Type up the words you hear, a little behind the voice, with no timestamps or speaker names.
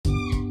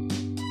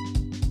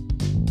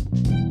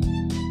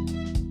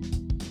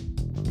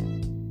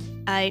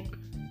Hi.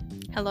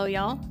 Hello,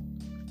 y'all.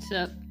 What's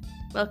up?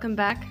 Welcome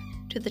back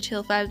to the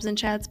Chill Vibes and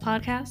Chads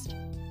podcast.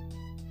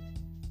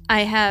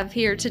 I have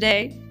here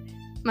today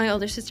my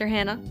older sister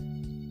Hannah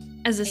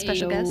as a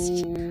special guest.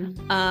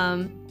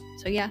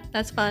 So yeah,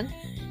 that's fun.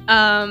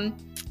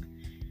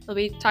 We'll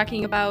be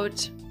talking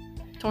about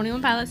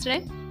 21 Pilots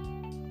today.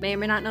 May or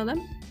may not know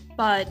them.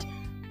 But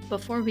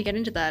before we get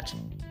into that,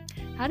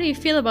 how do you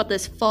feel about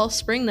this fall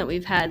spring that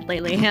we've had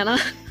lately, Hannah?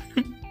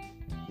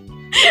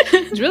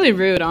 It's really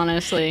rude,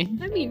 honestly.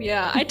 I mean,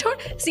 yeah. I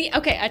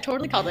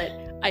totally called it.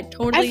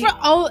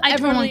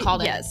 Everyone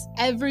called it. Yes.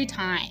 Every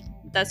time.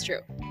 That's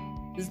true.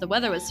 Because the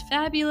weather was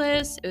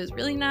fabulous. It was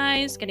really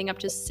nice, getting up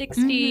to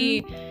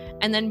 60.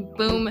 And then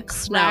boom,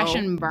 Crash snow.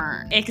 and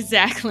burn.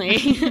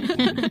 Exactly.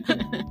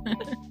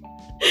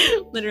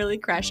 Literally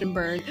crash and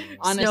burn.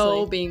 Honestly.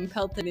 Snow being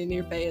pelted in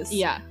your face.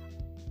 Yeah.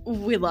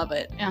 We love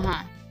it.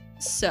 Uh-huh.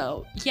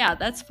 So, yeah,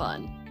 that's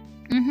fun.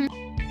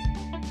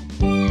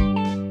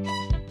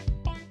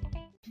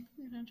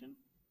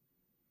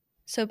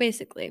 So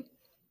basically,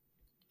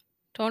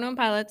 21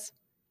 Pilots,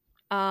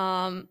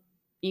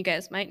 you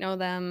guys might know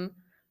them,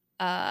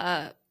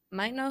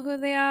 might know who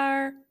they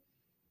are.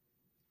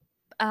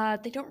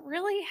 They don't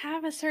really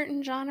have a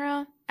certain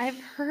genre. I've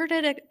heard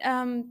it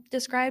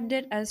described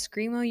it as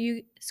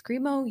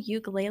screamo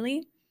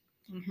ukulele,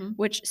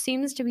 which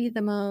seems to be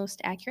the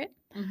most accurate.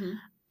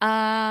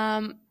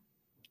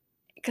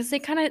 Because they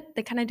kind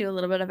of do a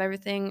little bit of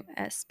everything,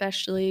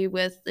 especially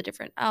with the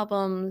different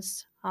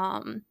albums.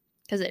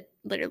 Because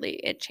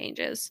it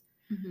changes.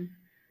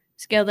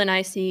 Scaled and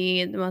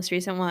Icy, the most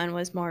recent one,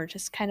 was more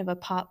just kind of a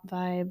pop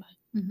vibe.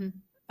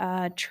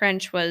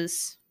 Trench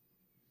was,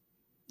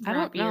 I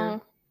don't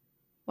know.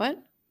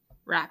 What?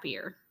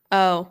 Rappier.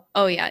 Oh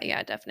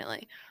yeah,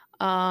 definitely.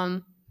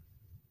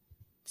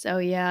 So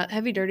yeah,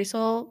 Heavy Dirty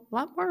Soul, a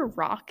lot more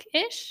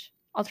rock-ish,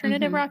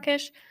 alternative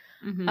rock-ish.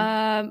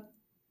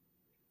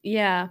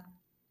 Yeah.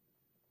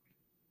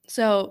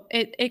 So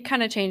it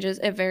kind of changes,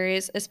 it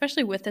varies,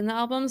 especially within the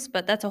albums,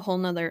 but that's a whole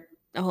nother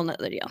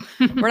deal.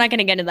 We're not going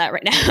to get into that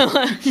right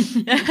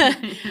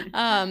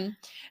now.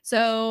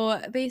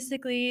 So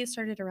basically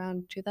started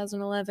around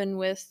 2011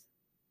 with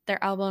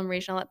their album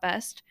Regional at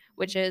Best,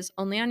 which is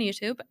only on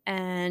YouTube,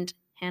 and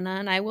Hannah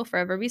and I will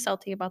forever be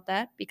salty about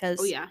that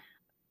because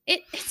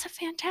it's a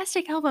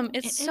fantastic album.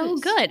 It's so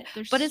good.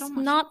 But it's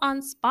not on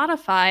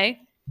Spotify.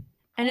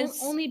 And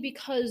it's only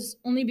because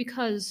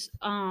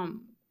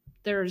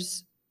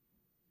there's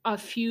a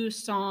few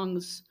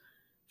songs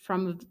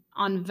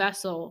on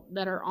Vessel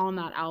that are on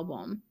that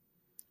album.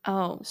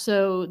 Oh.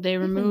 So they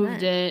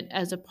removed it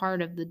as a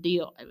part of the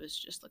deal. I was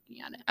just looking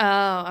at it.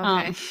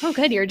 Oh, okay.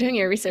 Good. You're doing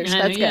your research.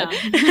 That's good.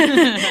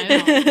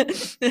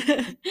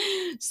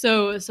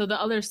 So the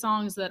other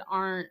songs that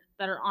are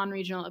on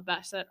Regional at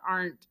Best that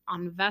aren't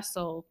on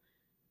Vessel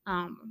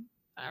are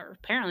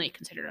apparently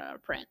considered out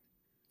of print.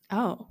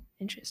 Oh,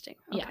 interesting.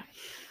 Okay. Yeah.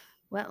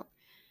 Well,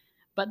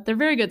 but they're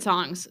very good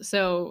songs.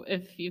 So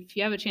if you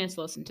have a chance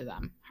to listen to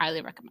them,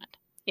 highly recommend.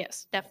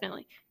 Yes,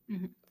 definitely.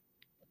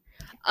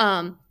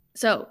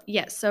 So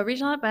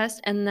Regional at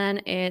Best, and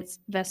then it's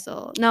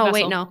Vessel. No,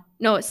 wait, no,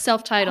 it's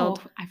self-titled.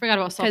 Oh, I forgot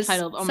about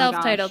self-titled. Oh my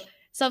gosh.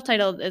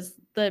 Self-titled is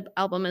the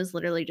album is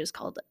literally just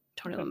called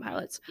 21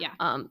 Pilots. Yeah.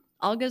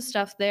 All good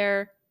stuff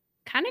there.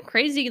 Kind of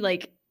crazy,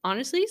 like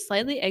honestly,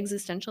 slightly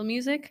existential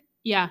music.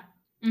 Yeah.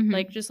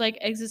 Like just like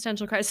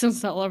existential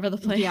crisis all over the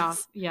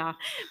place. Yeah.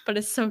 But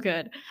it's so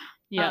good.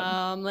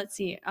 Yeah. Let's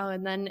see. Oh,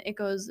 and then it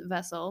goes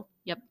Vessel.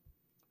 Yep.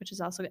 Which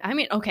is also good. I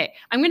mean, okay,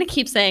 I'm gonna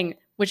keep saying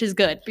which is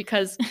good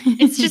because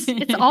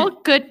it's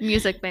all good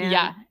music, man.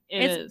 Yeah,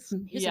 it's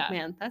music,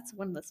 man. That's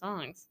one of the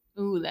songs.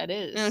 Ooh, that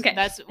is. Okay.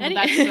 That's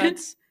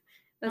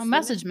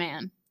Message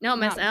Man. No,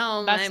 that's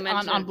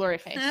on Blurry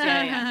Face.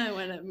 Yeah. I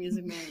went up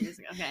Music Man.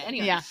 Okay.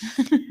 Anyway. Yeah.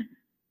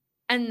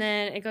 And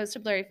then it goes to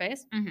Blurry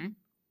Face.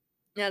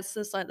 That's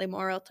the slightly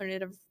more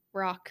alternative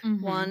rock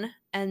one,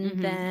 and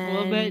then a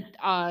little bit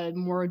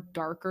more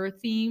darker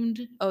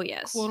themed. Oh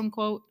yes, quote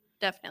unquote.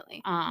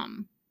 Definitely.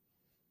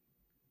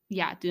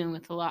 Yeah, dealing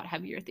with a lot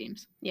heavier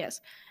themes. Yes.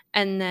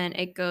 And then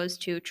it goes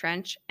to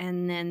Trench,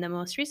 and then the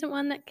most recent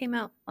one that came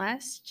out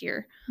last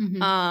year,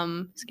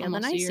 Scaled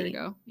and Icy. A year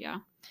ago. Yeah.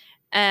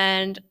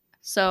 And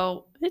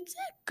so it's a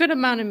good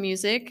amount of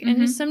music and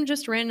just some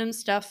random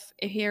stuff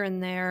here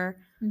and there.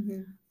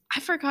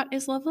 I forgot,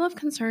 is Level of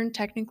Concern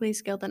technically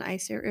Scaled and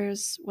Icy, or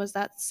was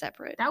that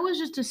separate? That was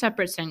just a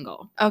separate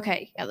single.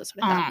 Okay, yeah, that's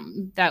what I thought.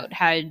 That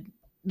had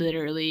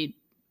literally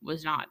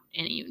was not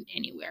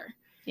anywhere.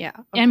 Yeah.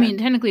 Okay. I mean,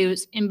 technically it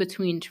was in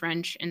between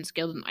Trench and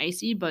Scaled and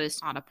Icy, but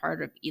it's not a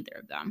part of either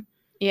of them.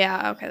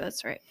 Yeah, okay,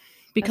 that's right.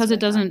 Because it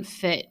doesn't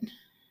fit.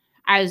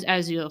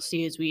 As you'll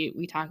see as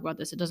we talk about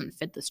this, it doesn't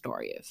fit the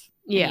story of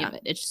any of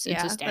it. It's a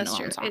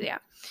standalone song.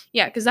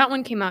 Yeah, because that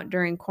one came out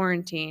during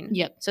quarantine.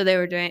 Yep. So they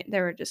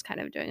were just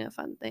kind of doing a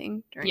fun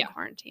thing during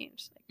quarantine.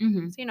 Just like,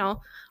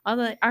 so, all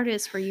the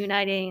artists were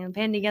uniting and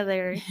band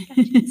together,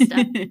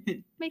 stuff,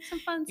 make some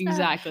fun stuff.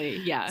 Exactly.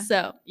 Yeah.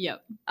 So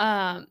yep.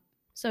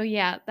 So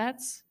yeah,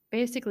 that's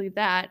basically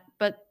that.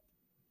 But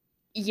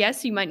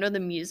yes, you might know the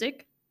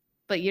music,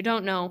 but you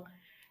don't know.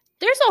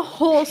 There's a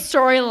whole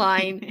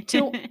storyline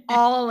to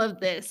all of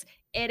this.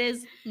 It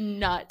is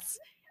nuts.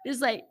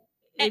 It's like,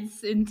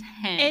 It's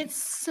intense. it's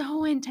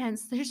so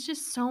intense. There's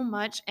just so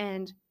much.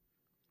 And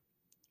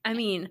I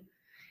mean,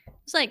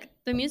 it's like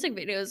the music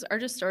videos are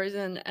just stories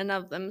in and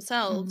of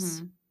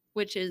themselves,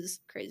 which is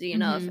crazy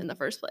enough in the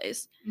first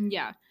place.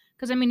 Yeah.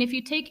 Because I mean, if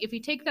you take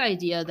the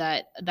idea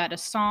that a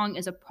song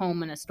is a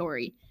poem and a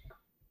story,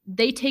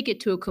 they take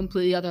it to a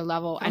completely other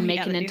level and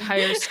make an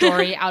entire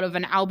story out of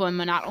an album,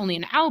 and not only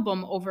an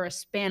album, over a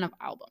span of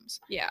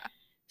albums. Yeah.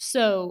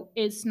 So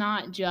it's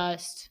not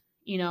just,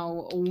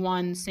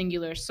 one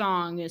singular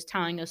song is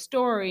telling a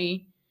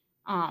story,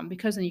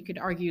 because then you could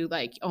argue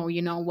like,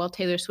 well,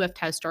 Taylor Swift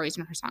has stories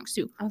in her songs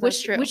too,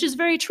 which is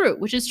very true,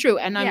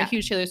 and I'm a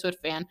huge Taylor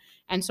Swift fan,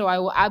 and so I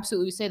will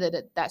absolutely say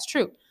that that's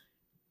true.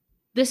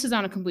 This is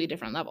on a completely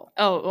different level.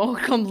 Oh,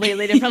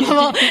 completely different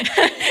level.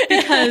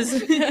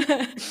 Because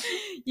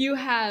you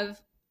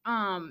have,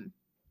 hidden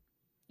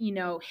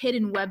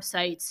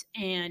websites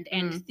and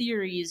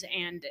theories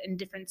and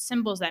different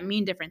symbols that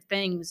mean different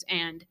things,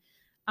 and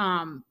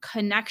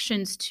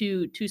connections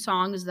to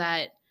songs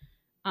that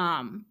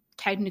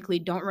technically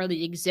don't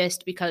really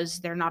exist because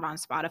they're not on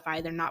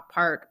Spotify. They're not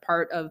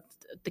part of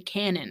the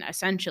canon,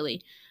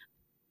 essentially.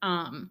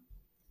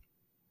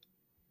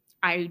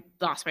 I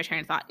lost my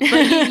train of thought,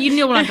 but you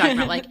know what I'm talking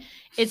about. Like,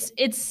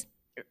 it's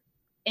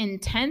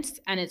intense,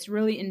 and it's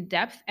really in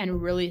depth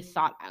and really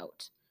thought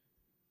out.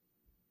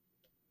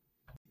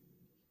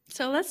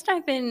 So let's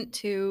dive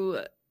into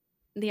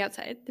The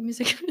Outside, the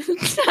music.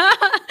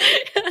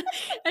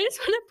 I just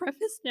want to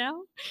preface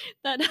now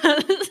that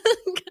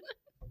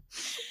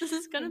this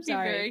is gonna be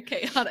very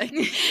chaotic.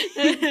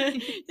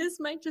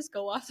 This might just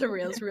go off the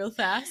rails real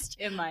fast.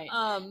 It might.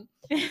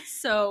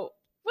 So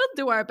we'll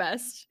do our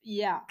best.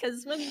 Yeah.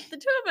 Because when the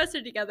two of us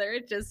are together, you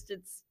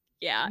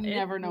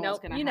never know what's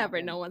gonna happen. You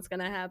never know what's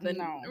gonna happen.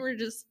 No. We're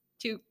just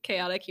two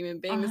chaotic human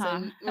beings,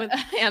 and with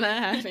Hannah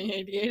having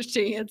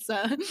ADHD, it's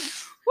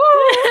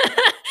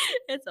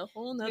it's a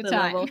whole nother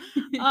level.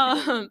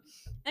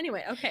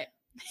 Anyway, okay.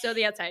 So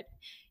The Outside,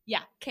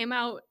 came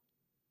out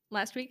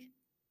last week.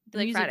 The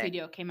music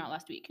video came out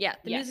last week. Yeah,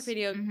 the music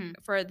video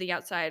for The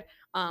Outside,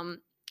 on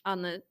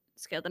the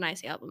Scale the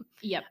Nicey album.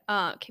 Yep.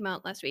 Came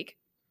out last week.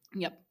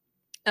 Yep.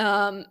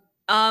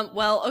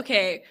 Well,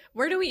 okay.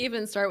 Where do we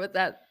even start with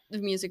the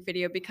music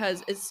video?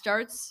 Because it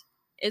starts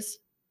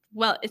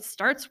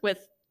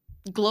with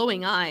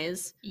glowing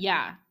eyes.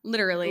 Yeah.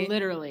 Literally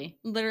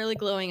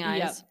glowing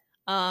eyes.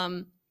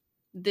 Yep.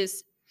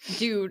 This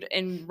dude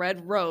in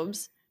red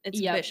robes. It's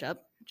a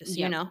bishop. Just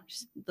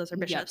those are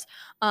bishops.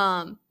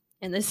 Yep.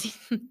 And this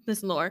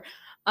lore,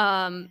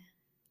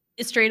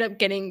 is straight up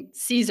getting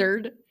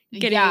Caesared.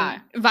 Getting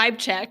vibe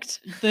checked.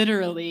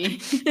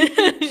 Literally.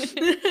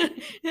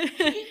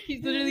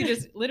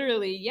 He's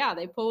literally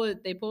they pull a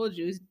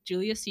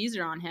Julius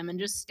Caesar on him and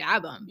just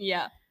stab him.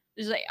 Yeah.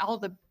 There's like all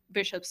the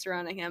bishops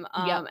surrounding him.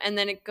 And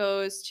then it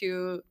goes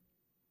to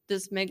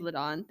this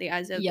Megalodon, the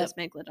eyes of this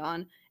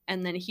Megalodon,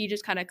 and then he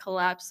just kind of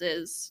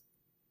collapses.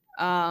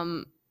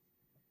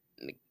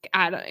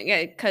 I don't,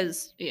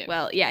 because he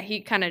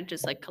kind of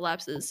just like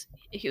collapses.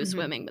 He was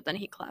swimming, but then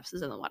he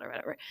collapses in the water,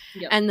 whatever.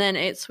 Yep. And then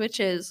it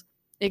switches.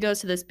 It goes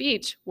to this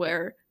beach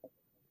where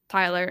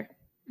Tyler.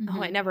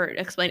 Oh, I never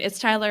explained. It's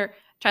Tyler,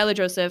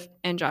 Joseph,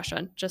 and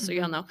Joshua. Just so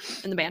y'all know,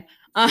 in the band.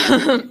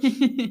 And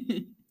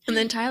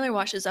then Tyler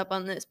washes up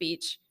on this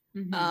beach.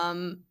 He's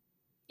I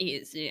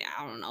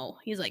don't know.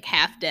 He's like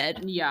half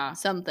dead. Yeah,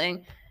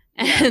 something.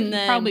 Yeah, and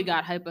then probably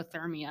got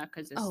hypothermia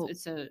because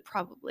it's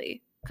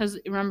probably. Because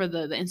remember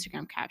the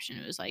Instagram caption,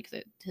 it was like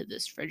to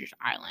this frigid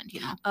island,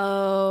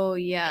 Oh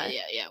yeah,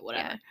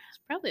 whatever. Yeah. It's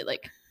probably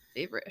like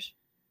feverish.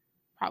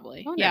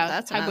 Probably. Yeah,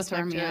 that's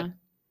hypothermia,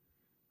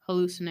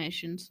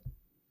 hallucinations.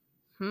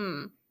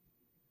 Possibly.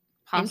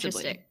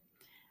 Interesting.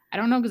 I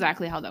don't know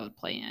exactly how that would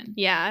play in.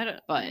 Yeah,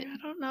 I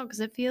don't know because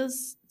it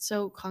feels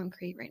so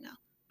concrete right now.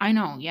 I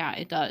know. Yeah,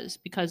 it does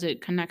because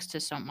it connects to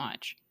so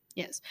much.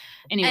 Yes.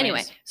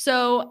 Anyway,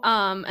 so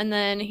and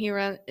then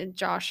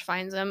Josh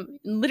finds him,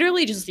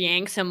 literally just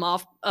yanks him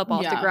off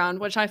the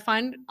ground, which I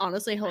find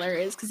honestly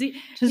hilarious because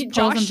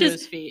Josh him to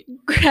his feet,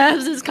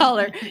 grabs his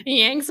collar,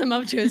 yanks him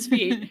up to his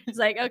feet. He's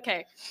like,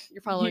 "Okay,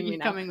 you're following me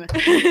now." Coming with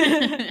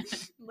me.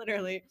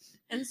 Literally.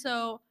 And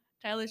so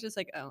Tyler's just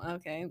like, "Oh,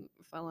 okay,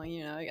 following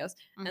you now, I guess."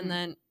 And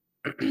then,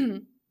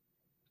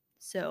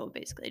 so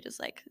basically, just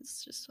like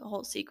it's just a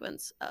whole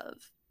sequence of.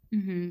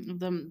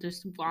 Them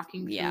just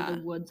walking through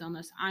the woods on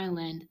this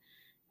island,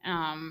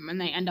 and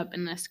they end up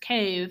in this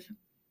cave.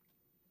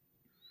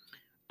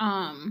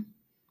 And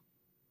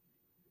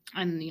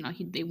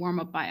they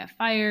warm up by a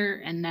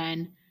fire, and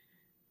then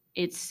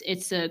it's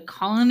a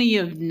colony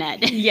of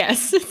Ned.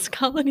 Yes, it's a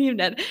colony of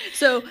Ned.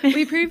 So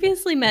we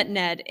previously met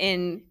Ned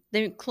in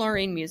the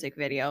Chlorine music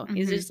video.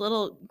 He's this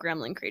little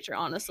gremlin creature,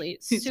 honestly,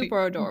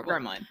 super adorable.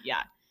 Gremlin,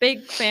 yeah,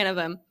 big fan of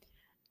him.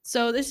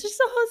 So this is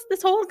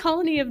this whole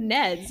colony of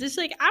Neds. It's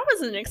like I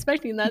wasn't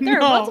expecting that. There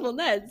No. are multiple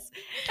Neds.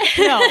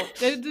 No,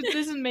 that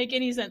doesn't make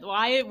any sense.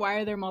 Why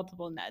are there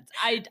multiple Neds?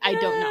 I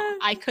don't know.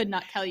 I could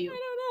not tell you. I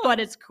don't know. But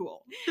it's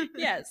cool.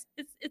 Yes,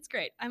 it's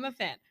great. I'm a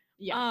fan.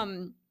 Yeah.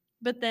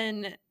 But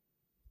then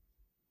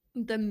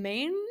the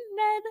main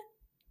Ned,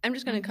 I'm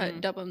just gonna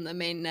dub him the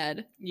main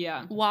Ned.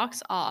 Yeah.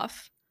 Walks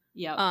off.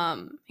 Yeah.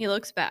 He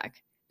looks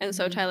back, and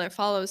so Tyler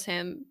follows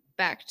him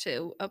back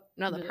to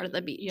another part of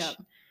the beach. Yeah.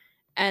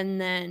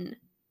 And then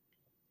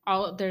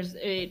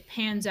it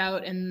pans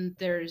out, and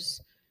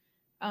there's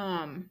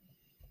a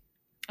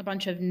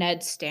bunch of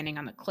Neds standing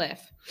on the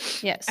cliff.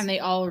 Yes. And they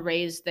all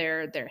raise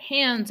their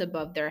hands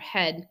above their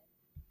head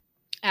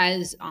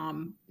as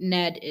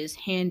Ned is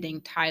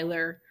handing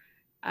Tyler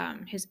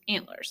his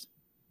antlers.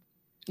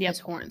 His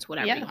horns,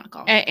 whatever you want to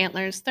call them.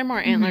 Antlers. They're more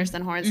antlers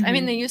than horns. I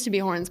mean, they used to be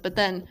horns, but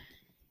then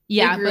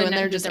they grew and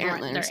they're just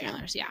antlers. They're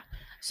antlers, yeah.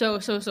 So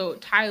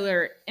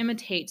Tyler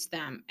imitates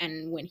them,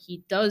 and when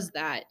he does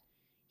that,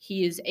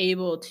 he is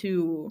able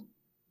to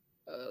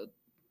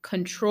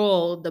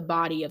control the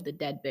body of the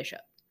dead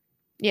bishop.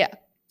 Yeah.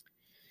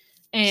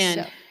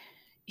 And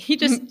he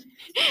just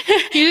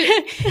he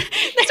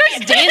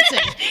starts dancing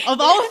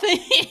of all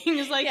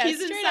things. Like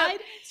he's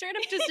straight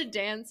up just a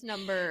dance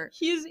number.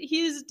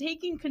 He's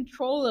taking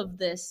control of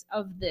this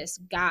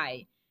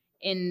guy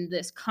in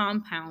this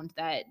compound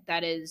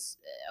that is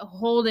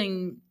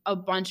holding a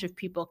bunch of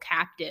people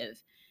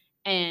captive,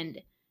 and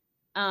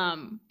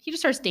he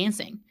just starts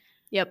dancing.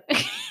 Yep.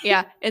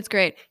 Yeah, it's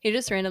great. He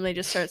just randomly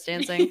just starts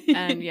dancing,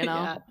 and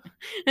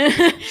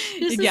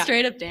just a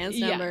straight up dance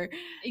number.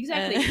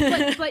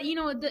 Exactly. But you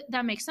know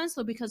that makes sense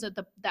though, because of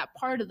that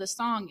part of the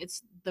song,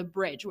 it's the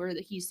bridge where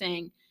he's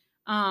saying,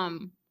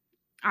 "I'm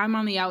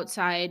on the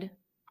outside,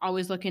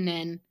 always looking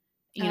in.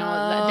 You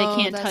know,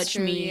 they can't touch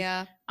me.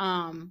 Yeah.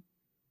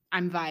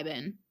 I'm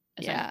vibing."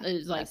 Yeah,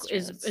 is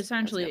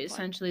essentially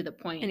the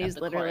point. And he's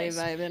literally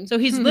vibing. So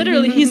he's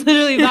literally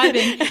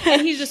vibing,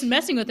 and he's just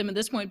messing with him at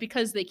this point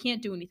because they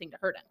can't do anything to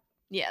hurt him.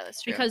 Yeah,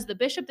 that's true. Because the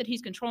bishop that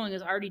he's controlling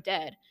is already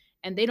dead,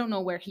 and they don't know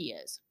where he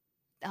is.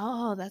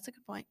 Oh, that's a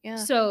good point. Yeah.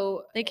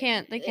 So they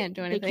can't do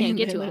anything. They can't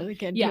get to him.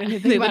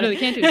 They literally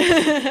can't do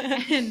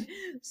anything. And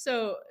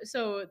so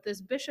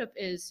this bishop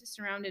is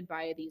surrounded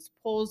by these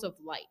poles of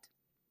light.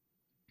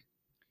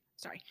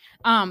 Sorry.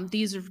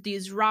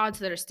 These rods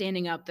that are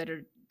standing up that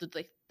are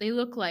like, they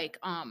look like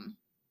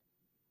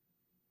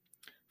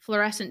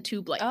fluorescent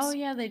tube lights. Oh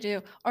yeah, they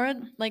do. Or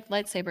like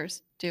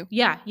lightsabers do.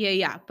 Yeah.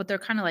 But they're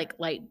kind of like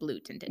light blue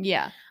tinted.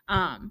 Yeah.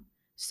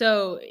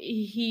 So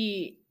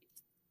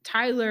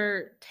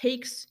Tyler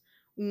takes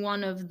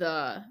one of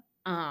the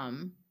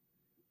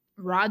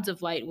rods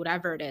of light,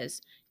 whatever it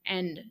is,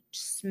 and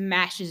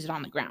smashes it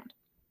on the ground.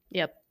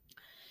 Yep.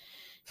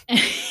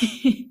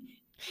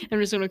 I'm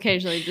just going to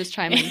occasionally just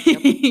chime in.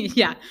 Yep.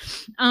 Yeah.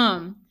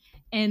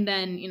 And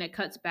then, it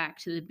cuts back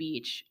to the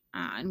beach,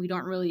 and we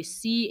don't really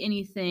see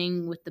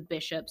anything with the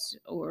bishops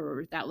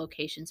or that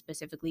location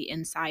specifically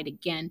inside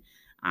again.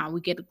 We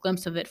get a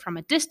glimpse of it from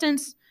a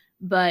distance,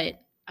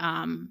 but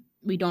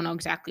we don't know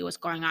exactly what's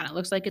going on. It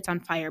looks like it's on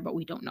fire, but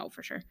we don't know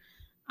for sure.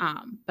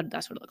 But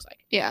that's what it looks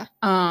like. Yeah.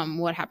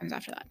 What happens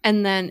after that?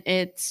 And then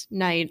it's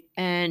night,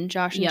 and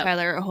Josh and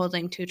Tyler are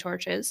holding 2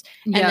 torches.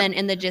 And then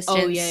in the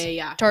distance,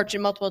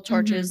 multiple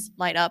torches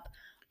light up,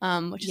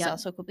 which is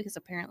also cool because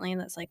apparently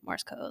that's like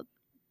Morse code.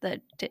 The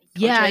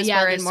torches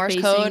were in Morse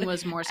code.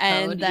 Was Morse code.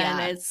 And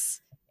then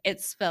it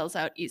spells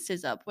out east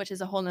is up, which is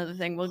a whole nother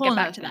thing. We'll get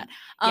back to that.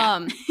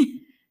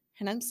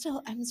 And I'm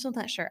still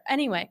not sure.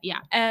 Anyway,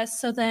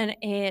 so then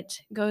it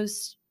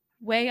goes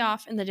way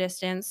off in the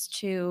distance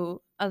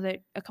to a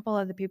couple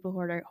other people who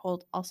are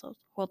also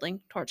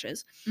holding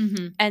torches.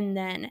 And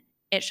then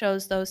it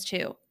shows those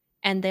 2,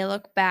 and they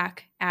look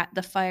back at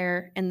the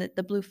fire and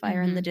the blue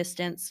fire in the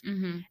distance.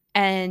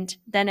 And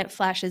then it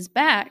flashes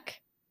back,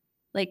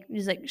 like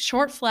these like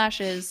short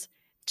flashes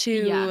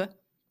to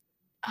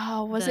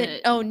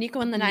Nico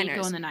and the Niners.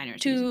 Nico and the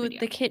Niners to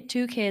the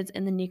 2 kids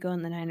in the Nico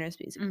and the Niners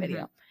music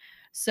video.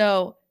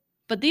 So,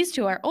 but these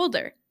 2 are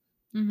older.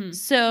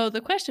 So the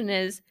question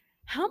is,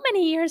 how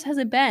many years has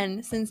it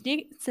been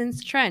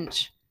since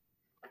Trench?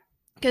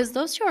 Because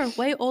those 2 are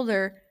way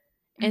older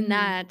in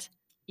that.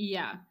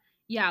 Yeah.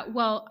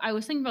 Well, I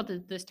was thinking about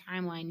this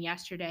timeline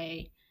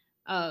yesterday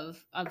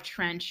of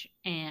Trench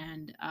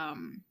and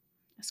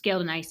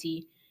Scaled and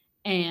Icy,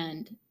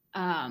 and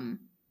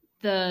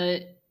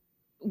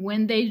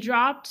when they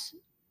dropped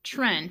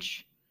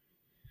Trench,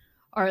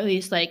 or at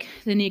least like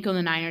the Nico and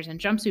the Niners and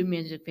Jumpsuit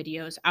music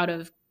videos out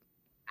of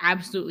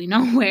absolutely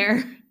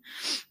nowhere.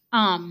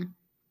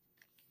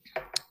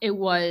 It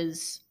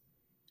was,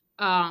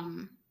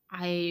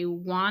 I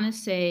want to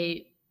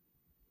say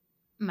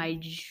I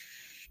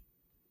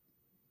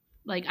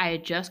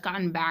had just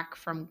gotten back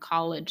from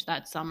college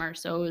that summer.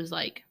 So it was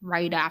like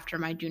right after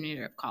my junior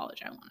year of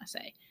college, I want to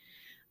say.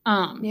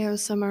 It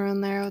was somewhere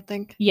around there, I would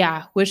think.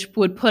 Yeah, which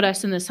would put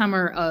us in the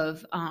summer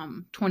of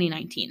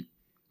 2019.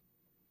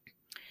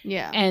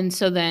 Yeah. And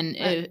so then,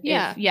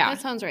 that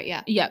sounds right.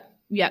 Yeah.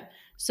 Yep.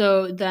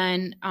 So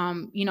then,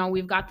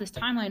 we've got this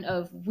timeline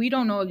of we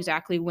don't know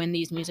exactly when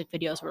these music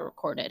videos were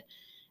recorded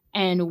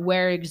and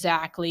where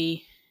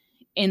exactly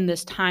in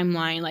this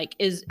timeline, like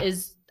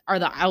are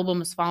the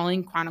albums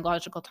following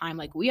chronological time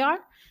like we are?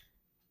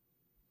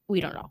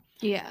 We don't know.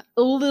 Yeah.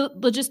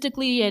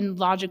 Logistically and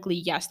logically,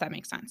 yes, that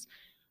makes sense.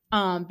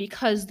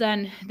 Because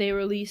then they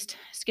released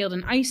Scaled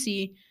and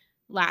Icy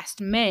last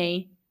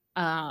May,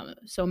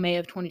 so May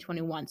of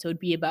 2021. So it'd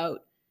be about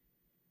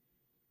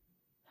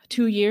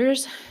 2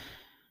 years.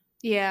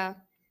 Yeah.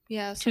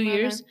 2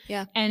 years.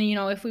 Yeah. And,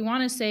 if we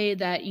want to say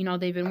that,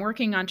 they've been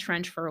working on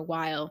Trench for a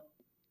while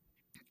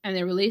and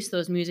they released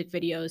those music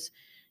videos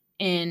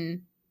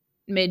in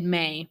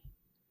mid-May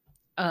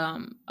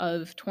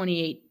of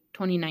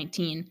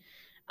 2019,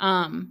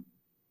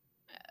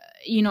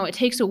 it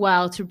takes a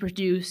while to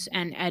produce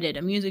and edit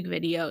a music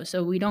video,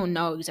 so we don't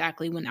know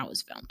exactly when that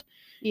was filmed.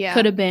 Yeah.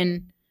 Could have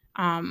been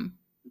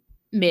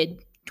mid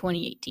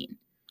 2018.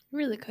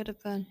 Really could have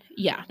been.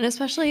 Yeah. And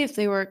especially if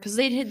they were, because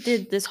they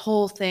did this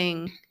whole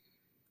thing,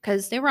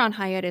 because they were on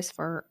hiatus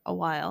for a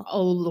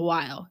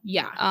while.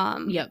 Yeah.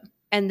 Yep.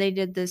 And they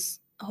did this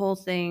whole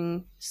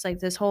thing, just like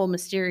this whole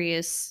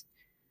mysterious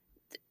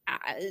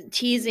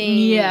teasing.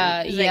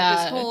 Yeah. Like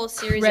this whole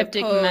series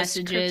cryptic of posts,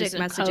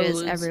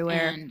 messages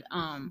everywhere. And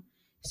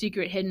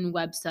secret hidden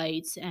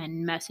websites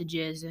and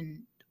messages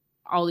and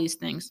all these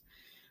things.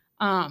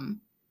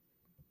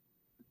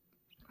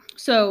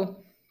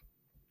 So,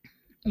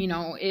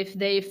 if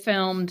they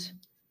filmed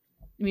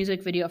the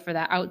music video for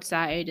that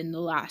Outside in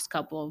the last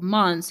couple of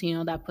months,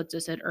 that puts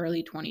us at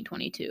early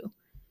 2022.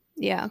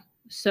 Yeah.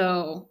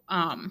 So,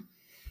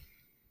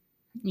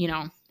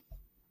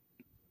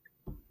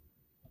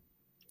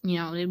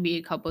 it'd be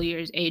a couple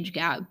years age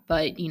gap,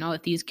 but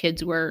if these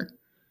kids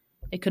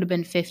they could have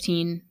been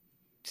 15,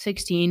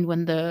 16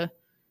 when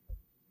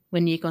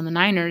Nico and the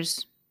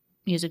Niners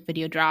music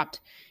video dropped.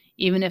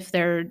 Even if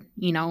they're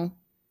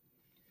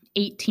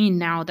 18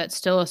 now, that's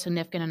still a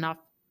significant enough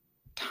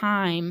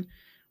time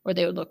where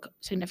they would look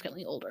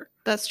significantly older.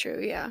 That's true.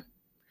 Yeah.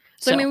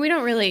 So I mean, we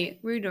don't really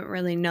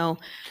know,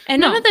 and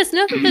none of this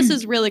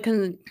is really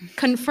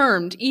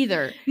confirmed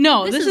either.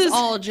 No, this is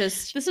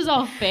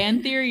all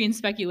fan theory and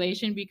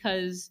speculation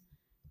because,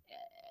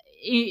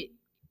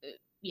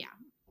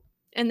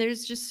 And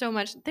there's just so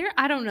much there.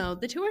 I don't know.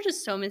 The two are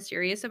just so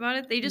mysterious about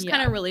it. They just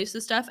kind of release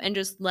the stuff and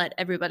just let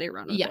everybody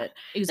run with it.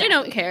 Exactly. They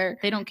don't care.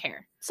 They don't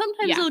care.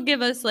 Sometimes they'll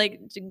give us like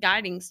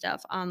guiding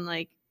stuff on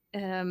like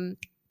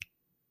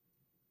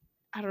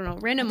I don't know,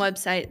 random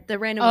websites.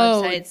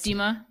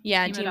 Dima.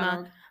 Yeah,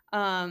 Dima.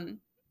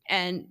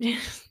 And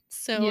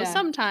so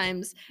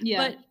sometimes,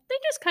 but they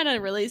just kind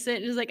of release it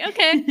and just like,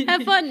 okay,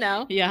 have fun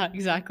now. Yeah,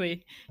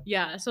 exactly.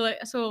 Yeah. So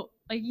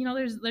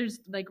there's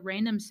like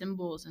random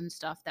symbols and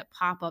stuff that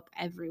pop up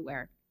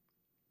everywhere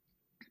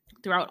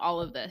throughout all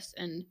of this,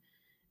 and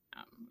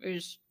we're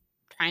just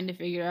trying to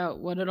figure out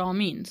what it all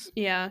means.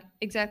 Yeah,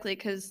 exactly.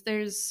 Because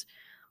there's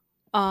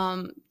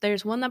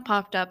one that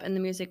popped up in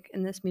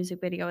this music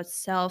video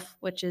itself,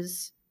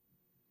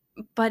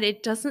 but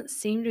it doesn't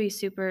seem to be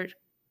super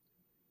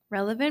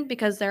relevant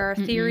because there are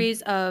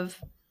theories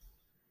of,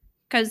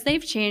 because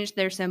they've changed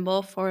their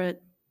symbol for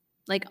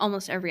like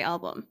almost every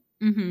album,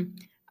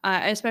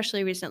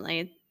 especially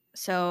recently.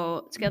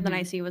 So Scaled and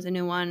Icy was a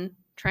new one,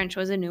 Trench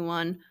was a new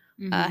one,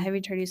 Heavy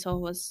Dirty Soul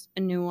was a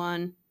new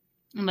one.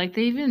 And like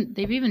they've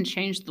even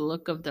changed the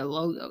look of the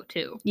logo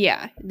too.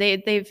 Yeah,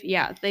 they've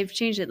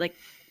changed it, like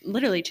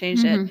literally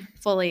changed it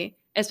fully,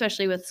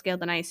 especially with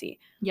Scaled and Icy.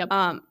 Yep.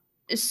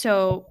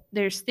 So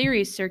there's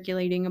theories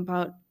circulating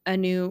about a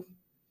new,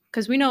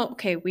 because we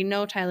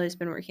know Tyler's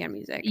been working on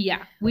music.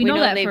 Yeah, we know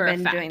that they've for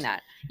been a fact. doing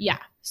that. Yeah.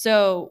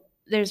 So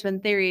there's been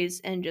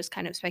theories and just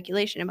kind of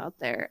speculation out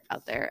there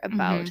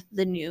about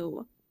the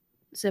new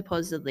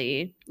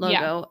supposedly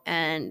logo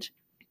and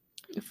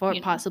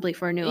possibly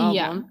for a new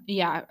album.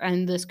 Yeah,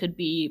 and this could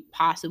be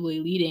possibly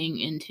leading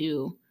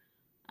into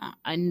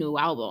a new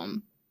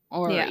album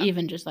or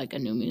even just like a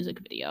new music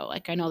video.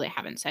 Like I know they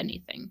haven't said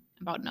anything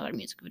about another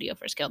music video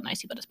for Scaled and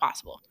Icy, but it's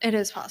possible. It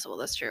is possible.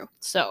 That's true.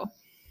 So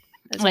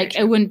like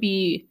it wouldn't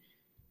be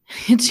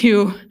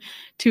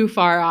too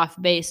far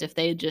off base if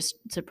they just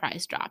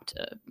surprise dropped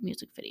a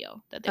music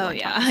video that they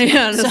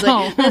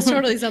that's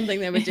totally something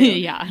they would do.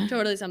 Yeah,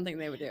 totally something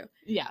they would do.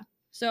 Yeah.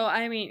 So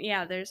I mean,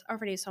 there's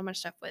already so much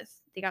stuff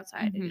with the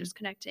Outside and just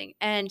connecting,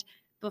 and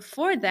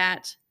before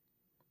that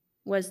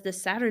was the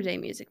Saturday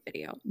music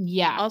video.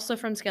 Yeah, also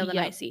from Scaled and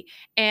Icy,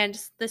 and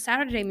the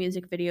Saturday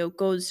music video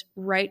goes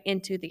right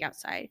into the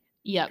Outside.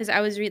 Yeah, because I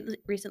was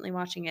recently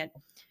watching it.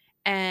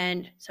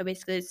 And so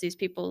basically it's these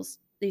people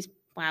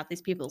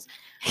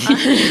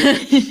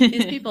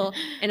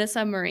in a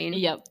submarine.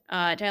 Yep.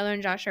 Tyler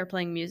and Josh are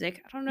playing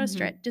music. I don't know,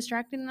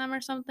 distracting them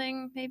or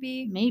something,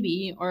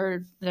 maybe.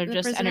 Or they're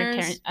just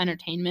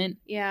entertainment.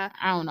 Yeah.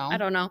 I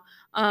don't know.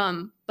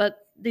 But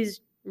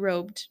these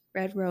red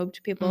robed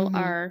people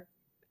are,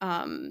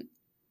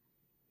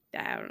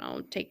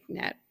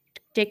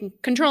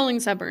 controlling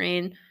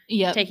submarine.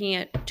 Yeah. Taking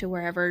it to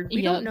wherever.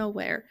 We don't know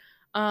where.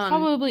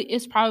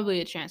 It's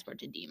probably a transport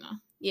to Dima.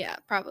 Yeah,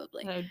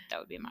 probably. That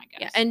would be my guess.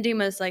 Yeah, and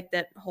Dima's like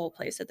that whole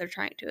place that they're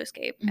trying to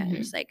escape, and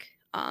it's like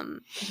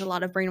there's a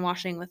lot of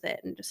brainwashing with it,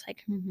 and just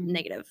like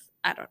negative.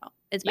 I don't know.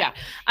 It's bad.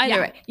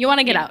 Either way, you want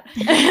to get out.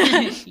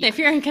 If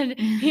you're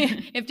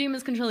if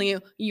Dima's controlling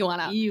you, you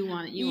want out. You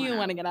want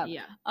to get out.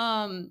 Yeah.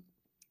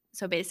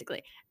 So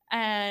basically,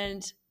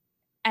 and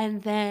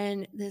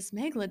then this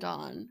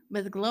Megalodon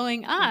with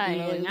glowing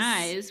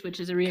eyes,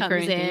 which is a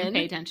recurring theme.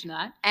 Pay attention to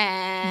that.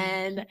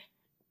 And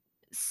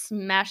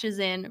smashes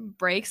in,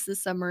 breaks the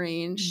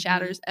submarine,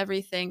 shatters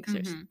everything because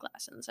there's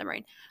glass in the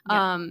submarine.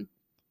 Yeah.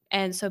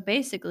 And so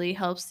basically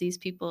helps these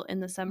people in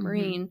the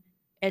submarine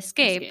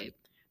escape.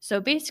 So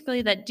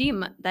basically that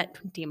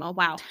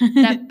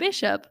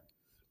bishop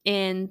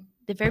in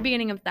the very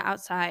beginning of The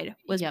Outside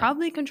was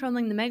probably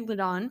controlling the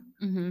Megalodon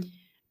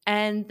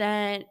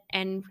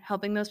and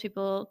helping those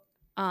people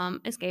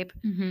escape.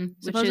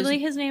 Supposedly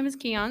his name is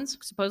Keons,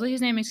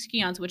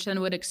 which then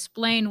would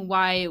explain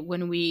why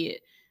when we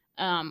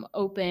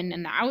open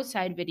in the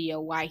Outside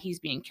video why he's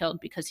being killed,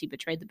 because he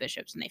betrayed the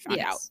bishops and they found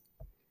out.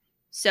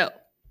 So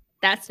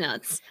that's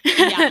nuts.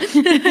 Yeah.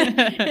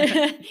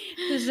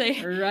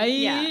 Right.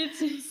 Yeah.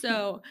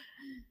 So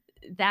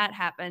that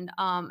happened.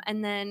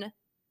 And then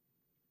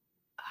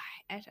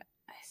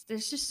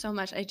there's just so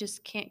much. I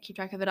just can't keep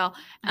track of it all.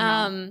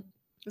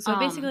 So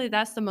basically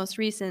that's the most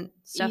recent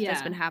stuff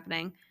that's been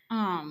happening.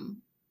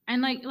 And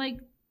like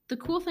the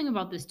cool thing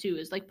about this too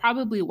is like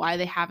probably why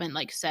they haven't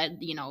like said,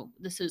 you know,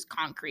 this is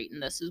concrete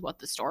and this is what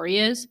the story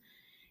is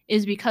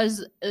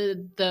because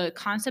the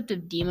concept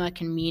of Dima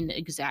can mean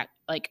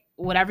like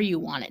whatever you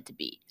want it to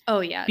be. Oh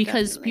yeah,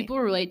 because definitely. People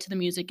relate to the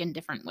music in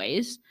different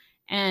ways,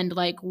 and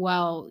like,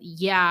 well,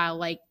 yeah,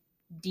 like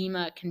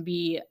Dima can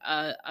be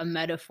a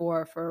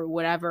metaphor for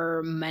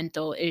whatever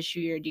mental issue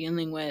you're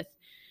dealing with,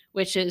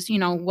 which is, you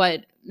know,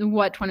 what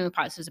 21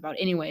 Pilots is about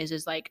anyways,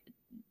 is like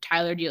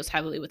Tyler deals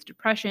heavily with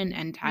depression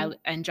and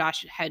and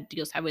Josh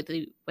deals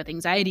heavily with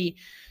anxiety.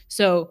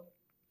 So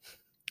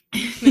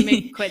we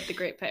may quite the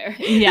great pair.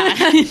 Yeah.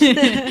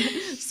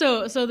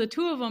 So the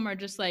two of them are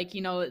just like,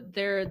 you know,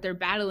 they're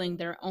battling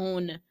their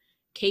own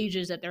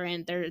cages that they're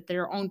in,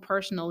 their own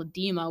personal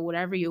Dima,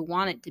 whatever you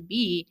want it to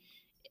be,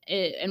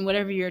 and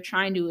whatever you're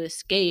trying to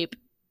escape.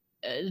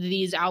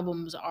 These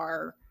albums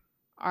are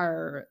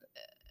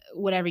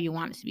whatever you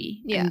want it to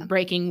be, and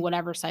breaking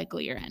whatever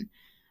cycle you're in.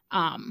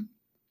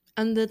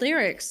 And the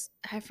lyrics,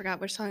 I forgot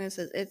which song it is.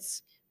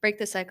 It's break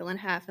the cycle in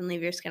half and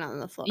leave your skin on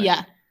the floor.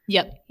 Yeah.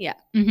 Yep. Yeah.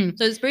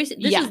 So it's this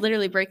is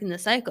literally breaking the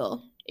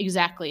cycle.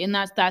 Exactly. And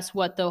that's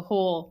what the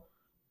whole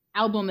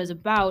album is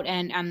about.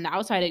 And on The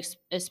Outside,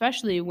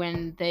 especially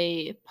when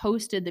they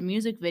posted the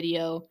music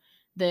video,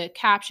 the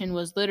caption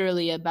was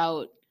literally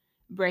about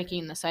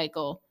breaking the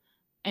cycle.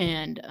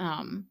 And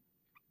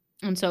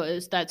so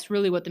that's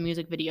really what the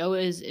music video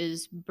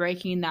is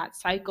breaking that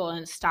cycle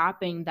and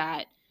stopping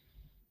that,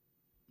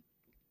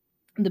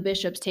 the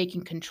bishops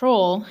taking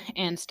control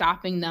and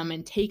stopping them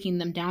and taking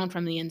them down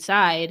from the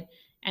inside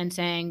and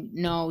saying,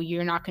 no,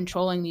 you're not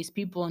controlling these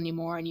people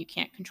anymore and you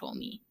can't control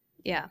me.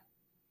 Yeah.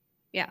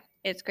 Yeah.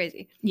 It's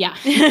crazy. Yeah.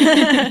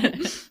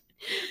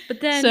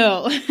 But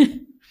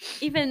then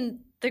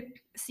even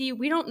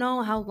we don't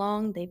know how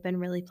long they've been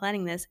really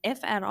planning this,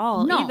 if at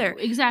all, either.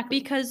 Exactly.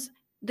 Because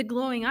the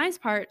glowing eyes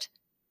part,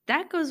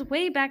 that goes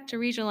way back to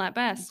Regional at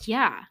Best.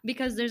 Yeah.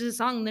 Because there's a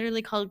song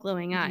literally called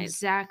Glowing Eyes.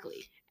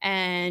 Exactly.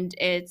 And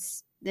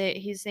it's that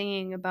he's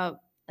singing about,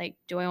 like,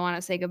 do I want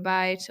to say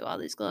goodbye to all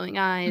these glowing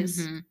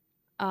eyes?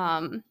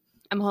 I'm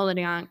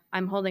holding on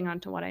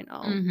to what I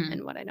know,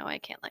 and what I know I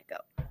can't let go.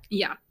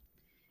 Yeah.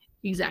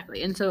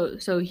 Exactly. And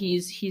so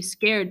he's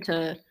scared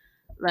to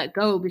let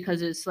go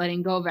because it's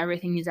letting go of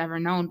everything he's ever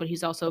known, but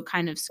he's also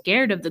kind of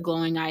scared of the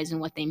glowing eyes and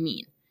what they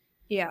mean.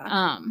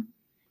 Yeah.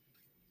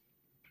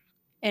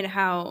 And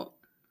how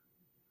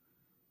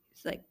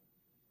it's like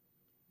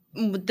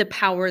the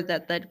power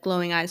that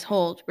glowing eyes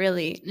hold,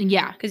 really.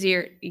 Yeah. Because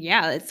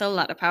it's a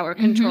lot of power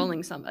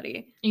controlling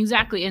somebody.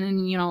 Exactly. And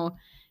then, you know,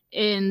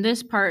 in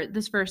this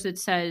verse, it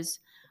says,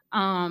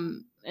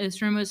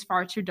 this room is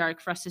far too dark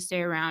for us to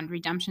stay around.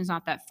 Redemption's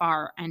not that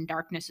far, and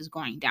darkness is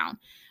going down.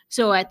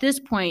 So at this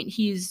point,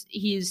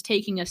 he's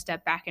taking a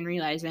step back and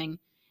realizing,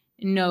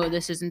 no,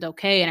 this isn't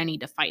okay, and I need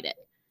to fight it.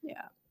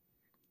 Yeah.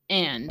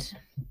 And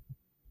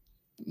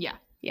yeah.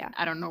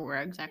 I don't know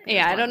where exactly.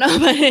 Yeah, I don't know,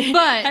 but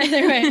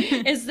either way,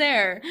 it's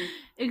there.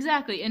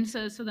 Exactly. And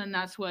so then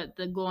that's what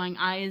the glowing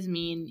eyes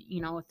mean,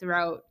 you know,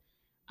 throughout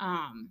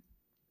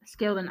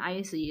Scaled and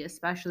Icy,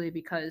 especially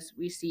because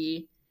we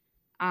see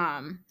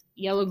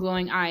yellow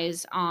glowing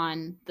eyes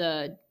on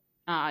the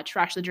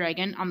Trash the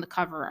Dragon on the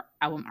cover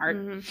album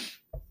art.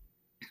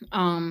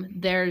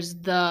 There's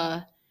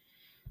the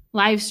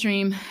live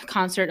stream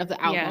concert of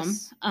the album.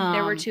 Yes.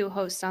 There were two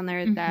hosts on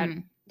there that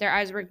their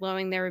eyes were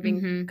glowing. They were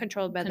being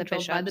controlled by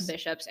the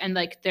bishops. And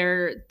like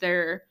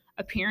their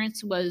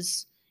appearance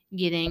was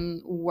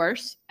getting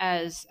worse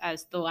as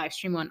the live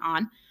stream went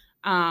on,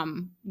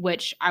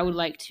 which I would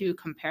like to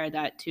compare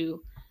that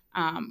to,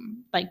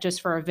 like,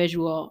 just for a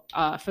visual,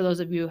 for those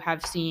of you who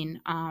have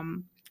seen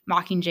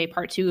Mockingjay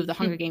Part 2 of the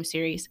Hunger Games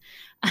series.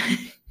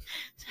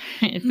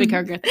 Big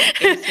Hunger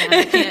Games fan.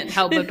 I can't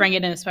help but bring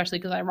it in, especially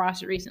because I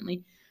watched it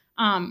recently.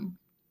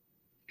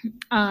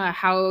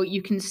 How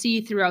you can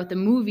see throughout the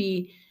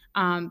movie,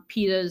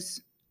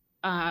 Peeta's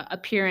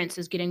appearance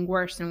is getting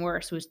worse and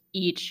worse with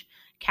each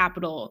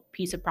capital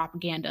piece of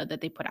propaganda that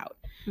they put out.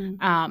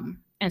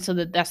 And so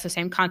that's the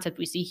same concept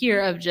we see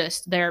here of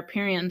just their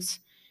appearance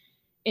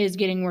is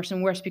getting worse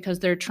and worse because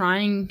they're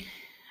trying.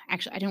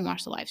 Actually, I didn't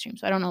watch the live stream,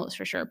 so I don't know this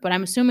for sure, but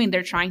I'm assuming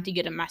they're trying to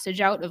get a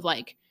message out of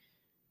like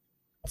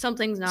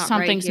something's not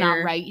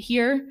right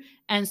here.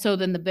 And so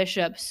then the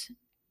bishops,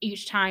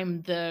 each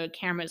time the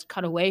cameras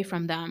cut away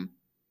from them,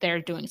 they're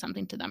doing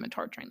something to them and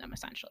torturing them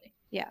essentially.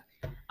 Yeah.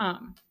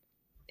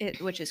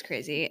 Which is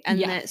crazy.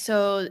 And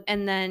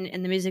then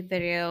in the music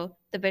video,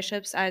 the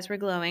bishop's eyes were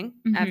glowing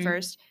at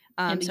first.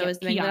 So was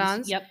the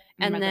Megalodons. Yep.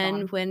 And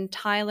then when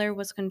Tyler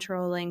was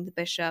controlling the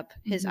bishop,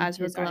 his eyes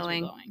were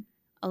glowing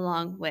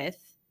along with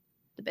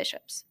the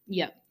bishops.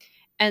 Yep.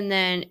 And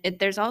then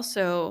there's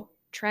also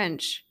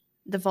Trench,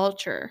 the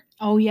vulture.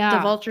 Oh yeah.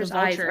 The vulture's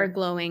eyes are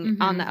glowing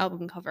on the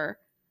album cover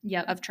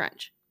of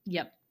Trench.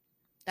 Yep.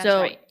 That's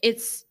so right.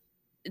 It's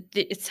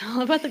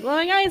all about the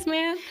glowing eyes,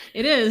 man.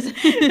 It is.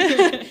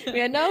 We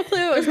had no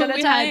clue it was going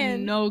to tie in. We had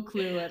no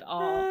clue at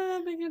all.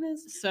 Oh my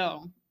goodness.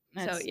 So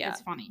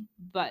it's funny,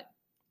 but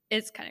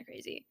it's kind of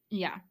crazy.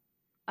 Yeah.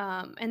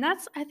 And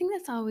I think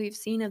that's all we've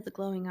seen of the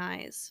glowing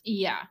eyes.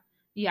 Yeah.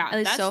 Yeah. At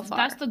least so far.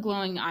 That's the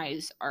glowing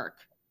eyes arc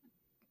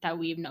that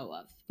we know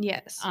of.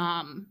 Yes.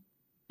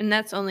 And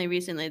that's only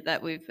recently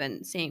that we've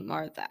been seeing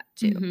more of that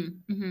too.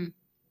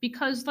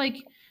 Because like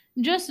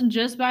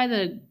just by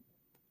the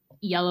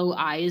yellow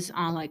eyes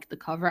on like the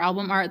cover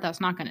album art, that's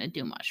not going to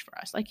do much for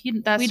us. Like we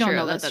don't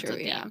know that's true, a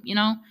theme, you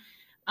know?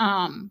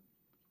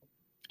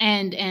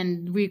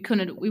 And we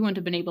wouldn't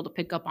have been able to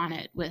pick up on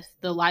it with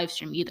the live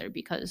stream either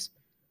because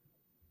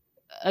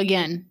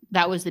again,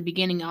 that was the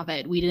beginning of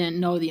it. We didn't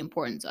know the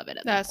importance of it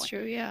at that point. That's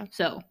true, yeah.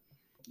 So,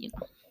 you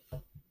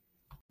know.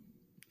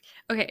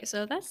 Okay,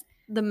 so that's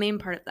the main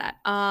part of that.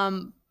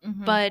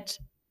 But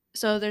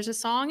so there's a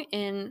song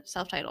in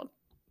Self-Titled.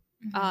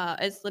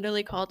 It's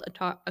literally called A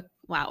Car,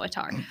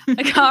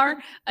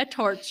 a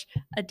Torch,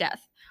 a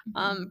Death.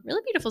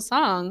 Really beautiful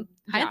song.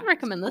 Highly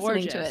recommend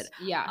listening to it.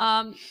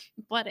 Yeah.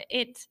 But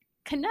it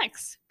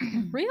connects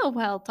real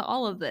well to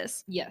all of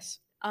this. Yes.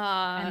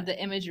 And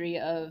the imagery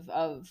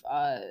of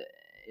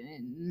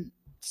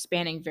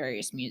spanning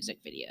various music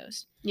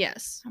videos.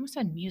 Yes. I almost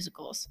said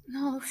musicals.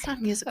 No, it's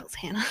not musicals,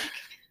 Hannah.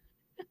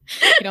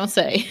 You don't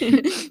say.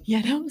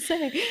 Yeah, don't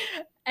say.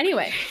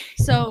 Anyway,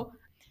 so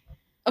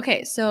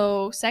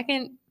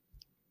second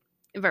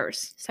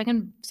verse.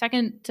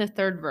 Second to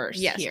third verse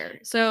here.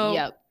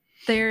 So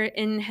they're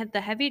in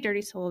the Heavy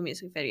Dirty Soul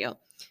music video.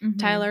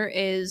 Tyler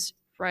is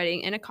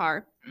riding in a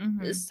car.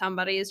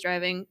 Somebody is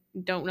driving.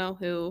 Don't know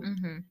who.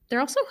 They're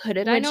also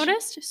hooded, I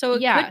noticed. So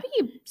it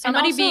could be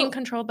somebody being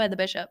controlled by the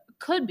bishop.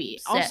 Could be.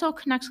 Also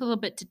connects a little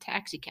bit to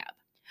Taxi Cab.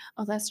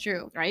 Oh, that's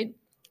true. Right?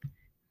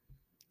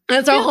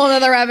 That's a whole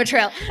other rabbit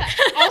trail.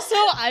 Also,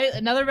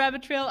 another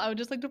rabbit trail, I would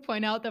just like to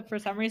point out that for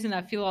some reason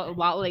I feel a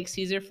lot like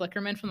Caesar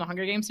Flickerman from the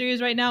Hunger Games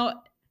series right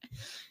now.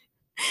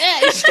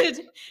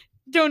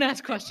 Don't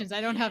ask questions.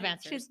 I don't have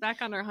answers. She's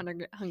back on her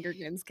Hunger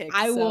Games kick.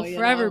 I will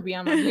forever be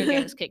on my Hunger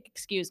Games kick.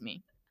 Excuse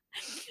me.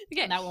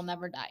 Okay. And I will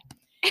never die.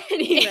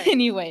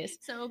 Anyways.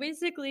 So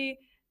basically,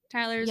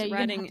 Tyler's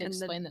riding in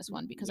explain this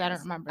one because I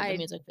don't remember the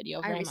music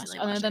video very much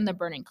other than the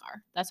burning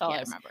car. That's all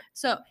I remember.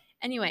 So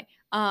anyway,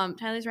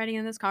 Tyler's riding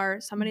in this car.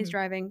 Somebody's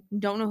driving.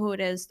 Don't know who it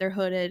is. They're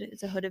hooded.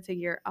 It's a hooded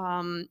figure.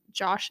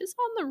 Josh is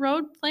on the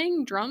road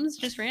playing drums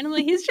just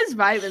randomly. He's just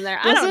vibing there.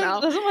 I don't know.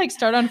 Doesn't like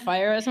start on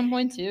fire at some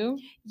point too?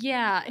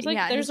 Yeah.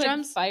 There's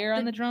like fire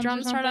on the drums.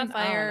 Drums start on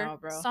fire. I don't know,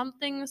 bro.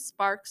 Something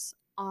sparks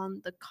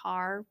on the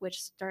car,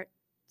 which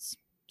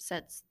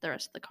sets the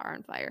rest of the car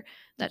on fire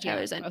that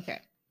Tyler's in.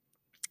 Okay.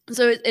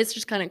 So it's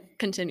just kind of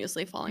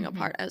continuously falling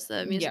apart as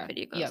the music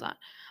video goes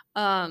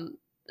on.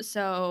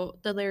 So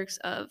the lyrics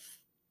of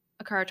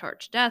A Car, a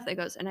Torch, Death, it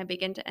goes, and I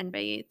begin to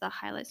envy the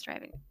headlights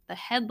driving. The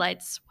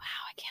headlights, wow,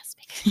 I can't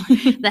speak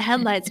anymore. The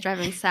headlights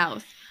driving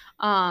south.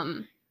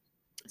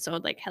 So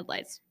like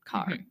headlights,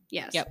 car.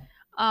 Yes. Yep.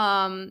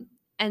 And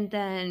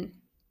then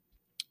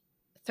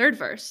third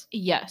verse.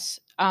 Yes.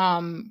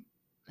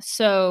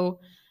 So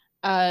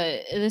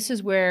this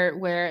is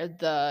where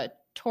the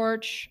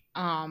torch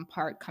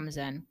part comes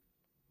in.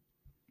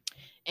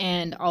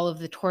 And all of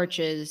the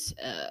torches,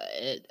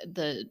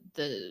 the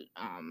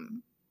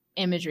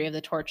imagery of the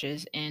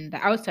torches in the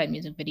outside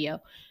music video.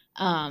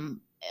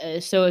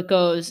 So it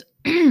goes,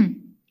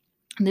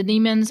 the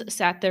demons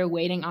sat there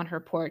waiting on her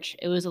porch.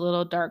 It was a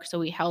little dark, so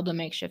we held a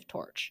makeshift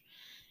torch.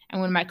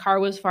 And when my car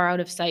was far out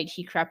of sight,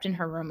 he crept in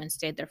her room and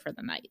stayed there for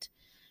the night.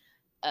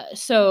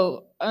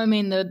 So, I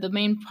mean, the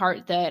main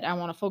part that I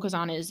want to focus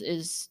on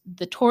is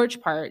the torch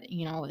part,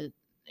 you know,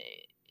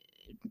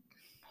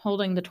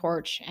 holding the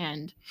torch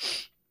and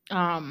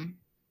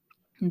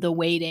the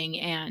waiting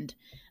and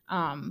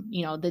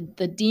you know,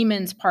 the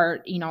demons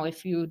part, you know,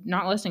 if you're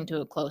not listening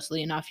to it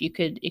closely enough, it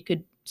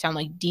could sound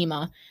like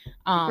Dima.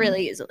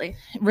 Really easily.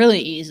 Really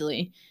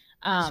easily.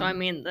 So I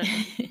mean,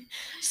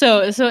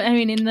 so I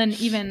mean, and then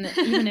even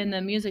in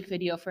the music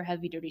video for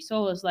Heavy Dirty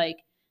Soul is like,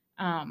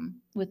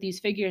 with these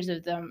figures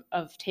of them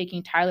of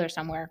taking Tyler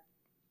somewhere,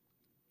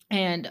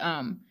 and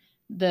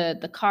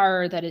the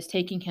car that is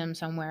taking him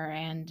somewhere,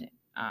 and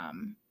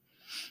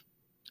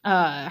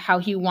how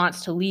he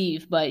wants to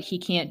leave, but he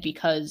can't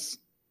because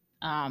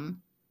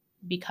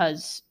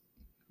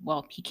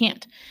well, he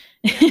can't.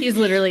 He's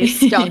literally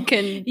stuck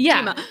in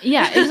yeah, Dima.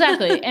 yeah,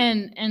 exactly.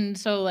 And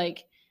so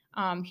like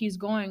he's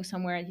going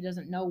somewhere and he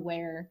doesn't know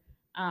where,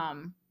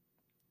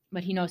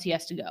 but he knows he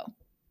has to go.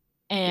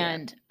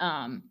 And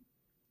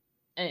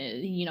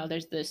you know,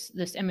 there's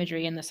this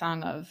imagery in the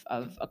song of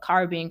a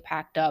car being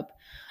packed up,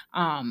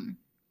 and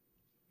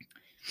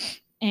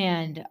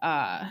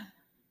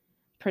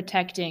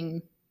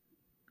protecting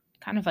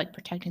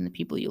the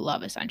people you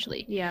love,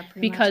 essentially. Yeah,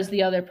 because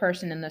the other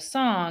person in the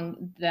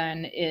song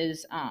then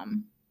is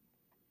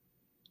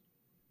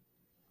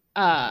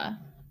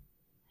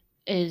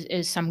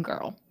some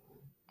girl.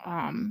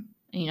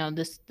 You know,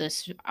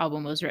 this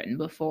album was written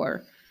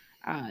before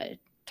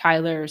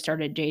Tyler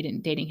started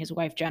dating his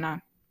wife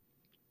Jenna,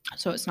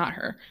 so it's not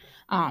her,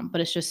 but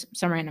it's just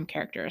some random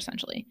character,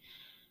 essentially.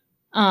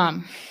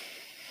 And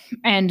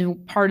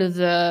part of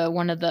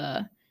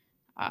the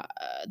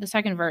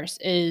second verse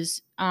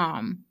is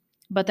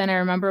but then I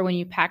remember when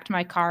you packed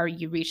my car,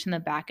 you reached in the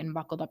back and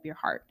buckled up your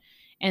heart.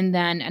 And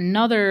then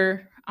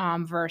another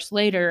verse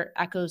later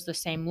echoes the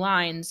same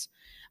lines,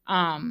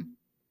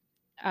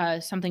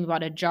 something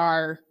about a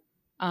jar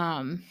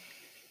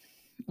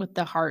with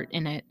the heart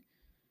in it.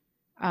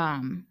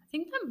 I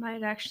think that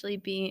might actually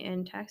be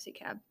in Taxi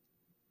Cab.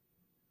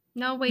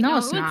 No, wait, no,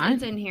 it's not.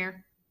 It's in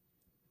here.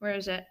 Where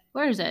is it?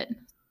 Where is it?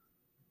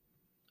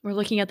 We're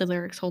looking at the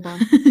lyrics. Hold on.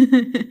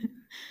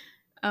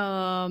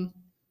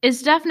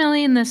 It's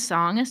definitely in this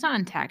song. It's not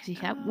in Taxi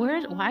Cab.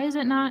 Why is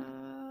it not?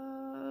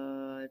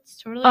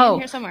 It's totally in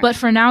here somewhere. But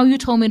for now, you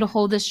told me to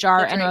hold this jar,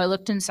 That's and right. when I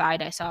looked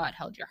inside, I saw it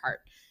held your heart.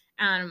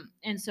 And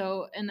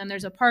then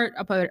there's a part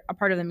of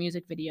the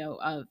music video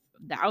of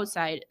the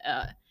outside.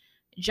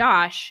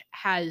 Josh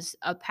has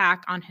a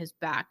pack on his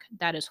back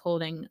that is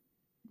holding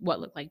what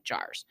look like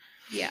jars.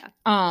 Yeah.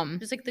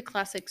 Just like the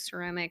classic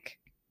ceramic.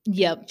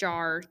 Yep.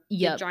 Jar.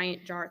 Yep.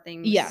 Giant jar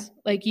things. Yeah.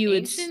 Like you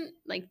would.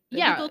 Like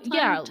yeah.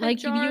 Like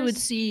jars. you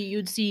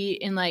would see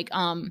in like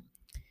what's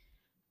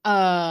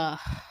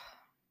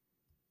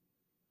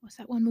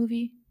that one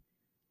movie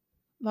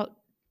about?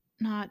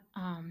 Not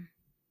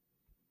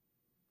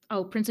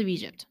Prince of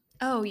Egypt.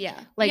 Oh yeah.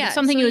 Like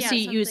something you would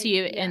see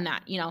in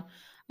that, you know.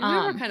 We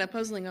were kind of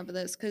puzzling over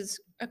this because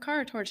a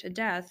car, a torch, a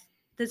death.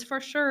 This for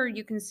sure.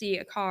 You can see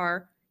a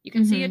car. You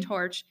can see a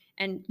torch,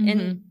 and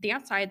in the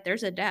outside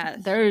there's a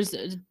death.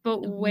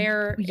 But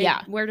where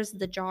does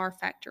the jar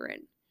factor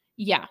in?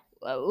 Yeah,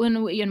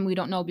 and we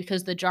don't know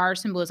because the jar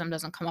symbolism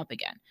doesn't come up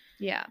again.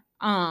 Yeah.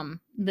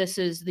 This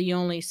is the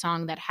only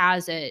song that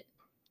has it.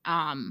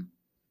 And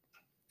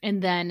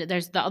then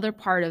there's the other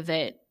part of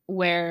it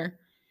where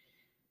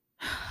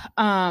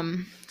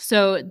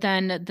so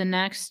then the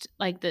next,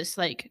 like this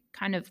like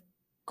kind of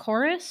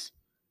chorus,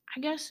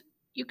 I guess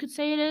you could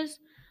say it is,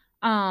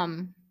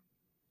 then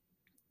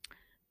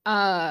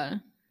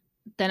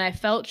I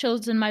felt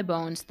chills in my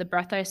bones. The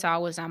breath I saw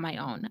was on my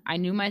own. I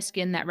knew my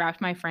skin that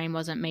wrapped my frame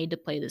wasn't made to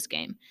play this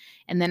game.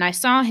 And then I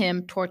saw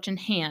him, torch in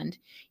hand.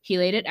 He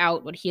laid it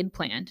out, what he had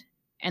planned.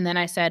 And then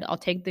I said, I'll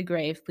take the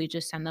grave. Please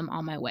just send them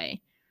all my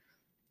way.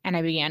 And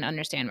I began to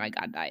understand why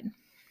God died.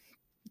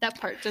 That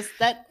part, just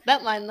that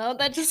line though,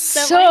 that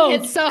so line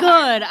hits so good.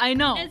 hard. I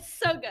know. It's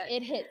so good.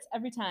 It hits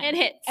every time. It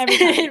hits every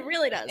time. It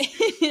really does.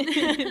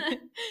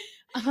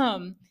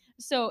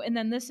 So, and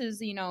then this is,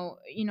 you know,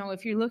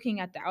 if you're looking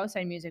at the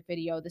outside music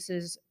video, this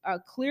is a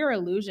clear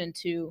allusion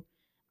to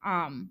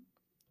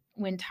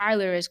when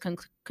Tyler is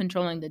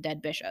controlling the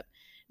dead bishop,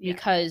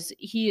 because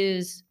he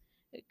is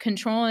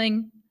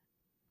controlling,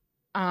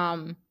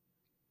 you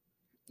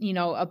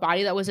know, a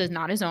body that was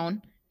not his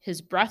own.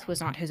 His breath was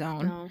not his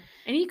own. No.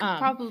 And he could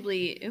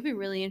probably, it would be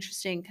really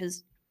interesting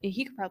because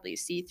he could probably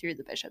see through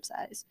the bishop's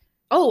eyes.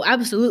 Oh,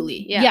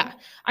 absolutely. Yeah.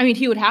 I mean,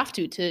 he would have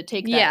to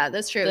take that. Yeah,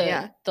 that's true.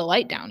 The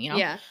light down, you know?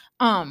 Yeah.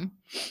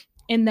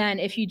 And then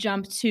if you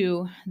jump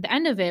to the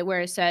end of it where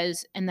it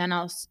says, and then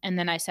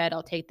I said,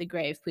 I'll take the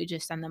grave. Please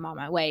just send them on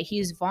my way.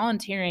 He's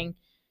volunteering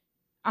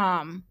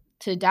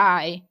to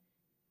die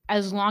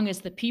as long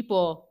as the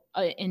people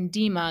in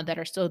Dima that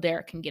are still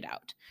there can get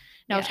out.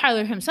 Now,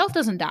 Tyler himself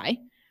doesn't die,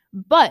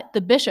 but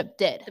the bishop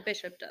did. The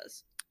bishop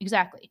does.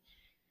 Exactly.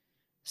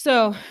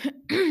 So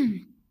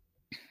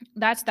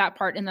that's that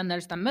part. And then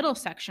there's the middle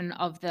section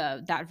of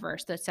that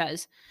verse that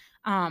says,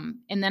 and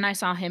then I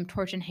saw him,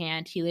 torch in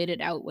hand. He laid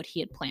it out, what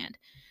he had planned,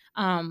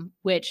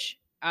 which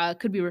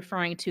could be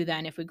referring to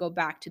then, if we go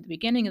back to the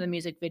beginning of the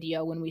music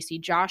video, when we see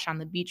Josh on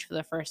the beach for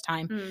the first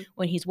time,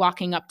 when he's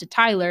walking up to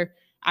Tyler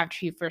after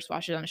he first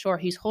washes on the shore,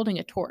 he's holding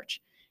a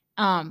torch.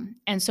 And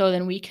so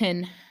then we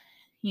can,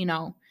 you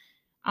know,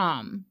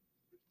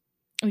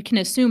 we can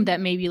assume that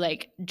maybe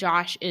like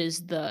Josh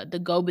is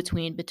the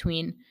go-between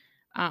between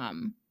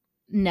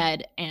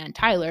Ned and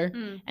Tyler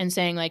and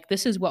saying like,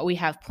 this is what we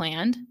have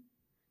planned.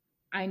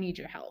 I need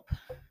your help.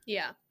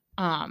 Yeah.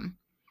 And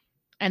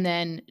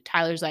then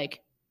Tyler's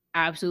like,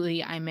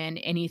 absolutely, I'm in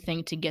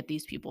anything to get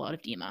these people out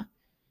of Dima.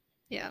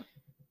 Yeah.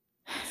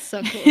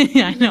 So cool.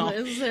 I know.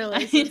 It's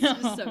literally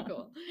just so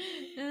cool.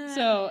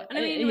 So, and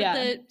I mean, yeah.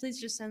 with the please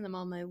just send them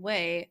on my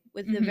way,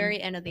 with the very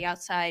end of the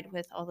outside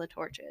with all the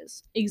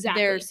torches.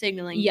 Exactly. They're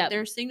signaling. Yep.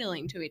 They're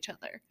signaling to each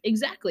other.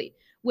 Exactly.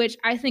 Which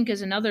I think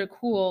is another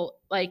cool,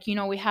 like, you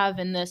know, we have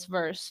in this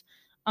verse,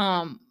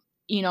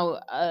 you know,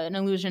 an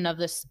illusion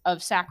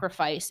of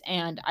sacrifice,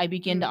 and I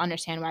begin to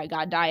understand why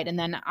God died. And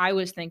then I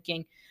was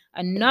thinking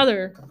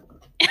another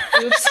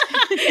oops.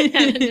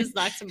 Just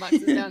knock some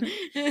boxes down.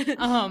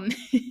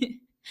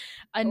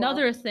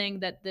 Another thing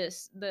that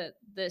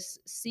this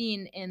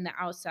scene in the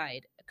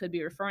outside could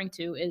be referring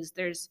to is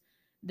there's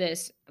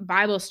this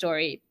Bible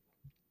story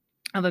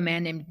of a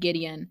man named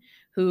Gideon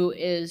who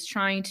is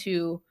trying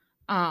to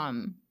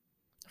form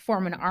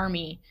an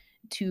army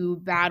to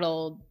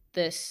battle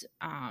this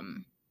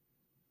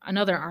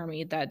another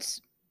army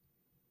that's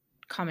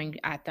coming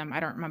at them. I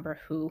don't remember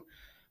who.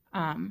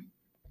 And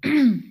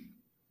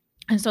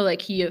so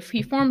like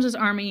he forms his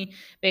army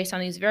based on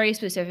these very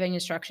specific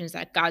instructions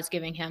that God's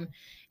giving him.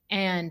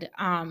 And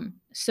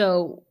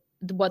so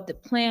what the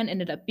plan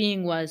ended up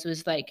being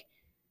was like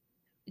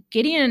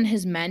Gideon and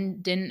his men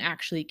didn't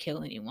actually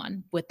kill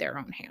anyone with their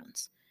own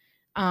hands.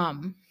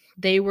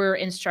 They were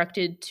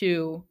instructed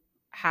to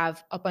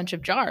have a bunch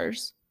of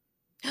jars.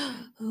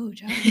 Oh,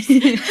 jars.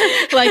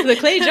 Like the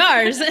clay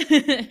jars.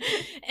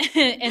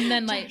 and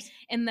then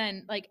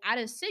like at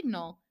a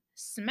signal,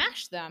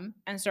 smash them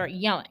and start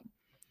yelling.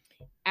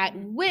 At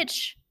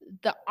which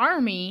the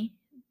army,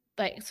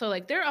 like, so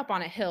like they're up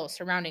on a hill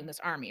surrounding this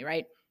army,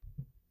 right?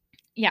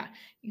 Yeah,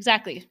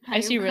 exactly.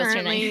 I see real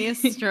currently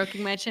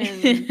stroking my chin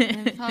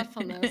in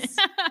thoughtfulness.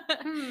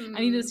 I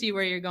need to see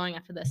where you're going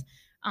after this.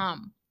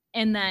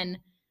 And then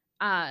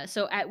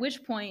so at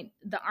which point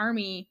the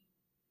army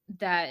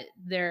that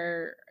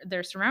they're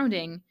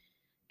surrounding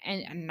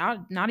and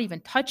not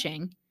even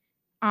touching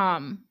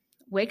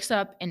wakes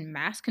up in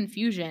mass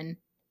confusion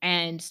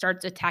and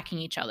starts attacking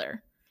each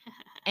other.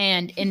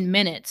 And in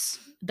minutes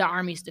the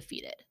army's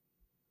defeated.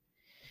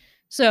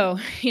 So,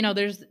 you know,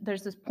 there's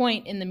this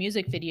point in the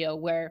music video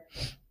where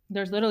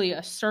there's literally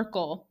a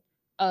circle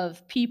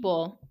of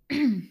people.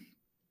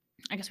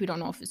 I guess we don't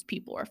know if it's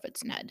people or if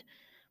it's Ned,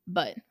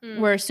 but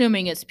we're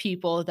assuming it's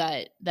people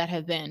that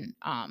have been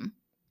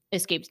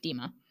escaped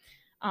Dima.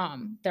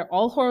 They're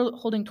all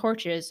holding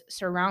torches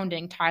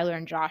surrounding Tyler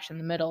and Josh in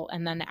the middle,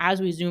 and then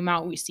as we zoom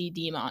out, we see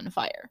Dima on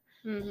fire.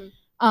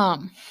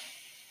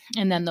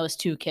 And then those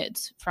two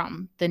kids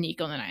from the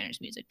Nico and the Niners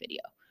music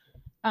video.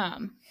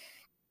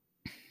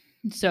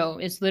 So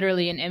it's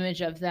literally an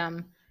image of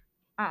them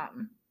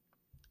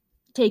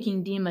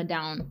taking Dima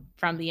down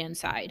from the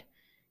inside,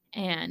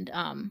 and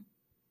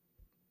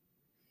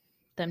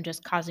them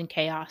just causing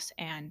chaos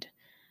and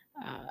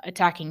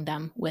attacking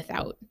them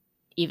without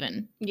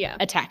even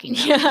attacking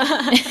them.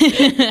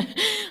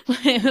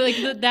 Like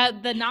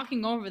the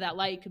knocking over that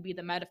light could be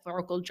the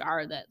metaphorical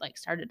jar that like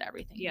started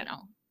everything, you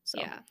know? So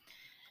yeah,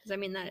 because I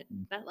mean that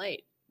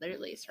light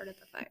literally started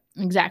the fire.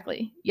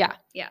 Exactly. Yeah.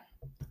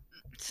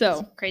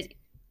 So it's crazy.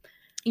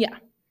 Yeah.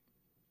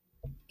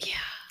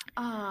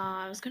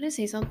 I was gonna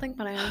say something,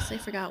 but I honestly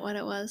forgot what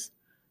it was.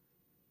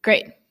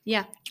 Great.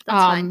 Yeah,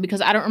 that's fine.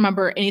 Because I don't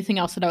remember anything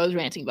else that I was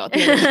ranting about.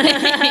 No,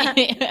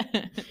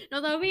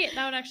 that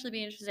would actually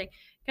be interesting,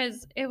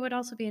 because it would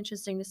also be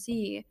interesting to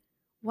see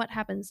what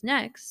happens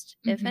next,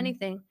 if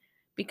anything,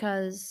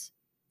 because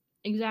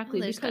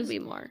exactly, there's gotta be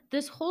more.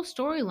 This whole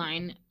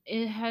storyline,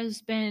 it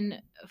has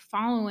been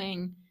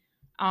following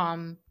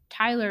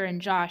Tyler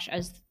and Josh,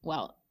 as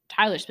well,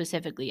 Tyler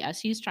specifically,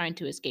 as he's trying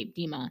to escape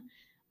Dima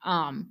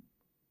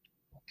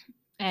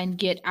and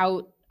get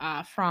out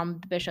from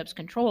the bishop's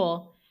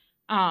control.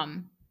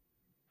 And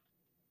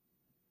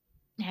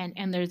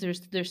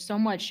there's so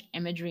much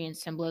imagery and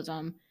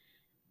symbolism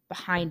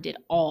behind it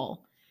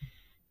all,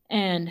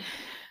 and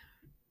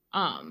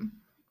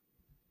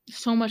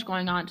so much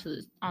going on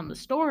on the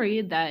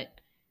story that,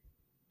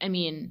 I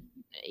mean,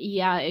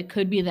 yeah, it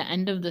could be the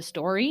end of the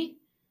story,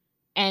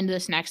 and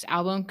this next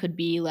album could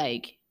be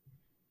like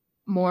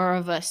more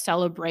of a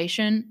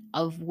celebration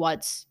of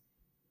what's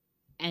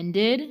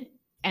ended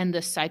and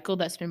the cycle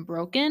that's been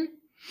broken,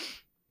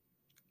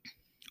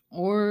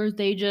 or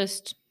they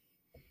just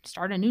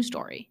start a new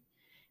story.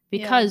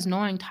 Because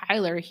knowing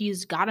Tyler,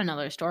 he's got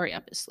another story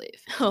up his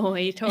sleeve. Oh,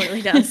 he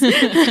totally does.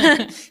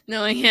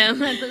 Knowing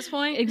him at this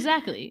point.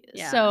 Exactly.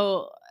 Yeah.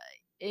 So,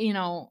 you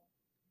know,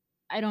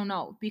 I don't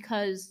know,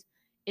 because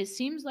it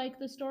seems like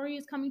the story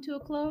is coming to a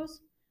close,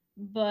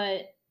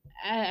 but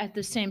at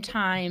the same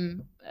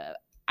time,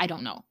 I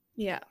don't know.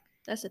 Yeah,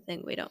 that's the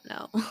thing. We don't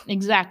know.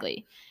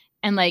 Exactly.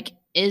 And like,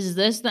 is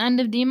this the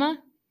end of Dima?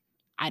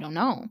 I don't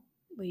know.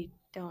 We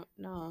don't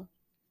know.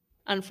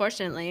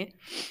 Unfortunately.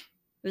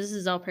 This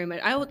is all pretty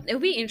much. It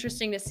would be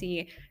interesting to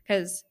see,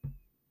 because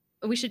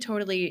we should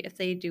totally, if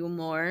they do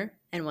more,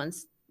 and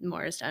once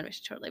more is done, we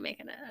should totally make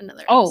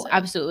another Oh, episode.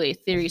 absolutely.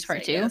 Theories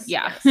part 2. Yes,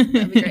 Yeah. yes,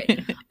 that'd be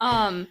great.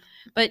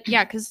 But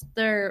yeah, because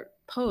their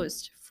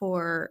post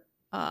for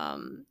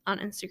on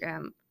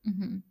Instagram,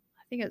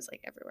 I think it's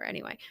like everywhere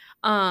anyway.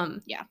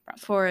 Yeah, probably.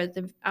 For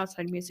the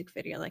outside music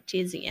video, like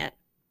teasing it,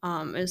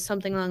 it was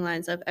something along the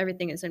lines of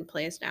everything is in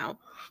place now,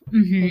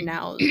 and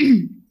now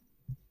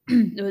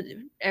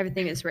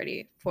everything is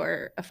ready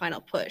for a final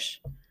push.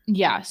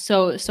 Yeah,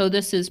 so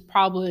this is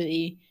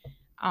probably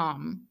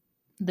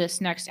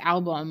this next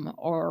album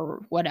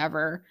or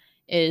whatever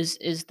is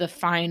the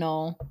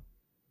final,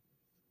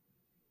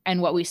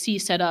 and what we see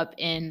set up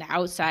in the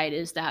outside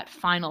is that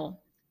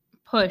final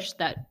push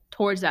that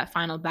towards that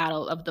final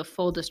battle of the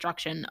full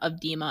destruction of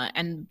Dima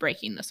and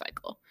breaking the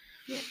cycle.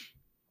 Yeah.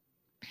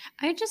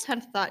 I just had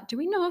a thought. Do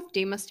we know if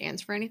Dima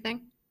stands for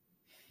anything?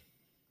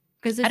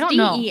 Because it's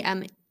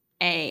DEMA,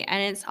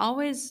 and it's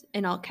always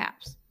in all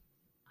caps.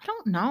 I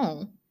don't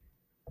know.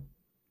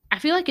 I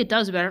feel like it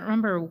does, but I don't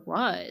remember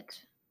what.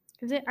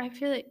 Because I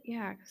feel like,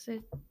 yeah, because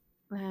it.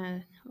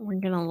 We're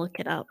gonna look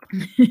it up.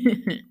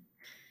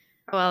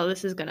 Well,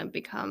 this is gonna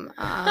become.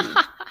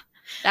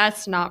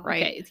 That's not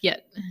right. Okay, yeah.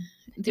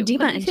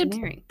 Dima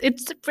Engineering.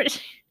 It's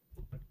pretty.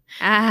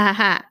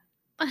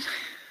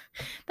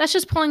 That's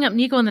just pulling up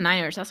Nico and the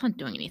Niners. That's not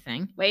doing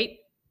anything.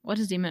 Wait. What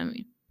does Dima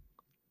mean?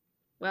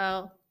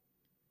 Well,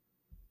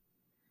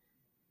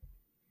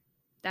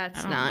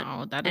 that's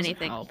not that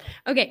anything. Help.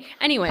 Okay.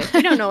 Anyway,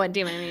 we don't know what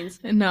Dima means.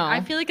 No.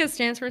 I feel like it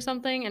stands for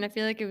something, and I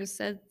feel like it was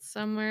said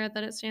somewhere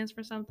that it stands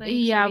for something.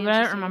 Yeah, but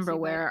I don't remember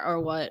where or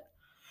what.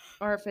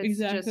 Or if it's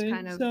just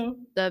kind of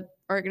the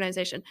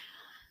organization.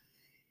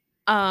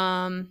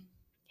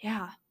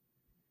 Yeah.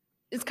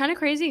 It's kind of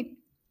crazy.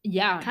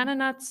 Yeah. Kind of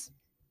nuts.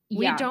 Yeah.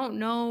 We don't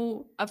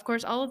know. Of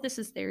course, all of this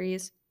is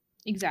theories.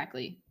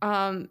 Exactly.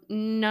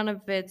 None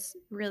of it's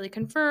really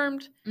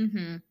confirmed.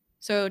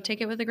 So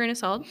take it with a grain of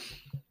salt.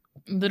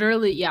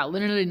 Literally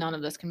none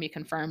of this can be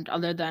confirmed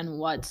other than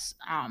what's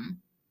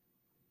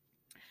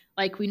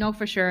like we know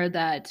for sure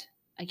that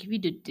like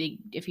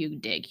if you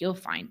dig, you'll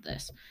find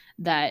this,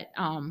 that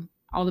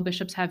all the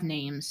bishops have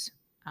names,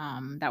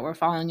 that we're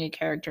following a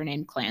character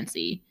named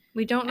Clancy.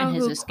 We don't know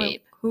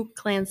who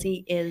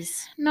Clancy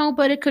is. No,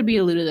 but it could be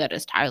alluded that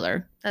as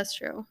Tyler. That's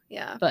true.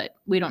 Yeah. But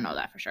we don't know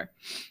that for sure.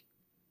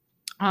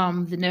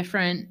 The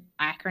different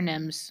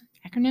acronyms.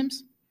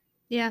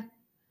 Yeah.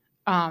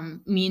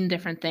 Mean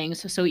different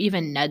things. So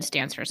even Ned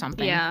stands for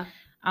something. Yeah.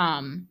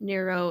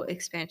 Neuro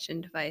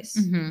expansion device.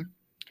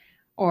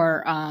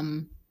 Or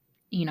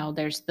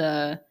there's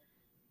the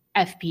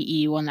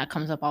FPE one that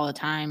comes up all the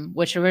time,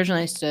 which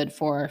originally stood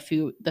for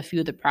the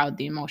few, the proud,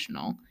 the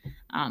emotional.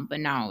 But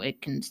now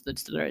it can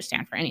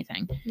stand for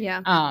anything.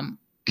 Yeah.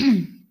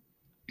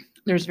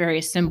 There's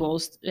various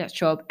symbols that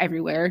show up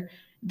everywhere.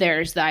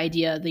 There's the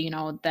idea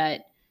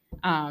that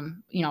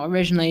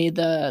originally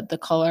the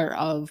color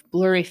of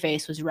Blurry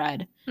Face was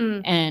red,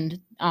 and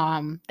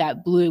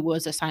that blue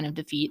was a sign of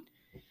defeat.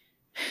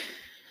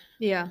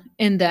 Yeah.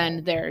 And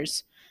then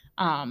there's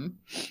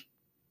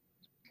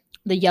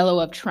the yellow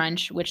of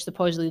Trench, which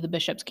supposedly the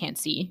bishops can't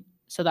see,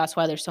 so that's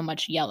why there's so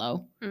much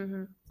yellow.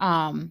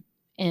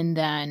 And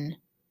then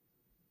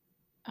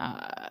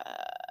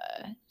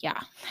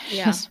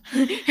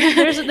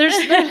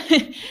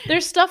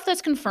there's stuff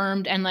that's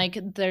confirmed, and like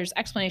there's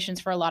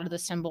explanations for a lot of the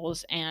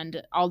symbols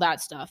and all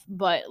that stuff,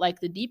 but like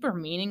the deeper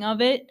meaning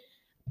of it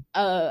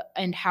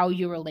and how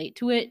you relate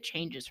to it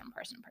changes from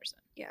person to person.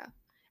 Yeah.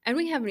 And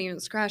we haven't even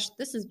scratched,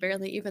 this is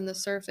barely even the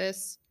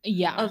surface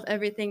of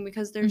everything,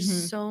 because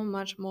there's so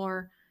much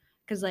more.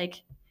 Because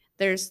like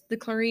there's the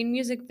Chlorine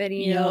music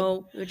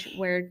video,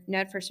 where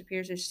Ned first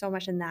appears. There's so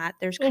much in that.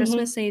 There's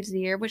Christmas Saves the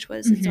Year, which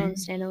was its own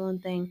standalone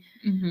thing.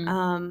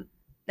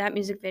 That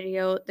music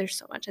video, there's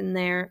so much in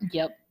there.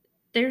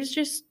 There's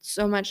just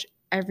so much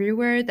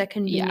everywhere that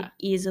can be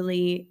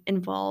easily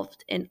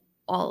involved in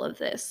all of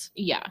this.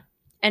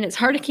 And it's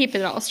hard to keep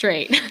it all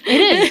straight. It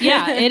is,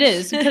 yeah, it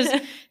is,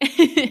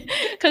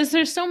 because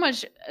there's so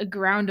much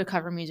ground to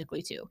cover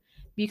musically too.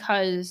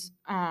 Because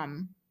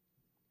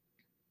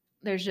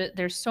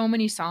there's so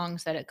many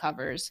songs that it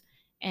covers,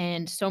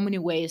 and so many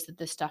ways that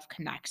this stuff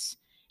connects,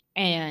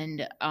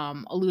 and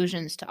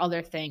allusions to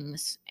other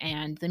things,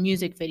 and the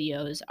music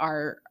videos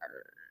are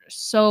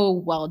so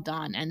well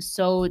done and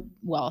so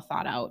well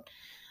thought out.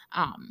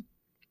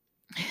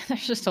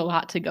 There's just a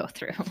lot to go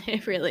through.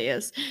 It really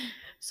is.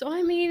 So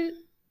I mean,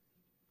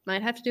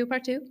 might have to do a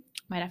part 2.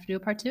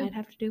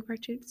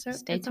 So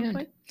stay tuned.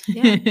 Point.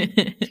 Yeah.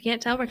 If you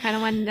can't tell, we're kind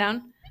of winding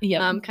down.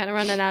 Kind of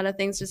running out of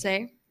things to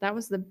say. That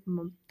was the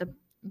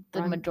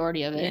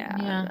majority of it.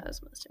 Yeah, that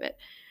was most of it.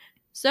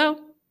 So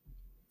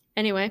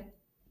anyway,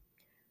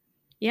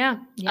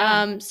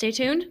 stay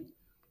tuned.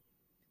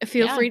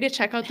 Feel free to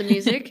check out the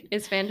music.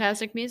 It's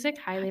fantastic music.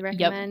 Highly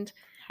recommend.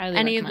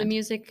 Any of the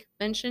music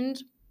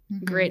mentioned.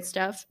 Great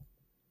stuff.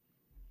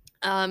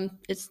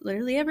 It's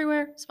literally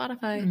everywhere.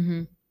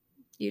 Spotify,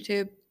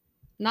 YouTube.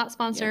 Not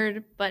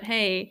sponsored, but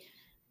hey,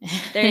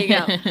 There you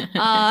go.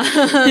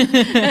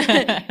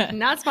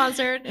 Not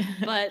sponsored,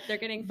 but they're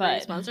getting free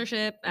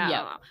sponsorship. I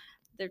don't know.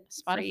 They're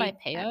Spotify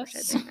pay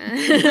us.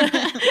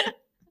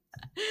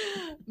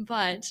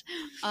 But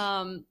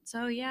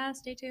so yeah,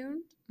 stay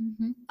tuned.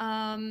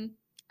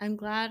 I'm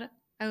glad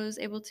I was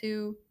able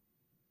to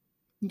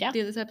do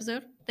this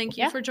episode. Thank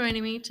you for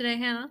joining me today,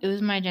 Hannah. It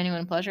was my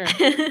genuine pleasure.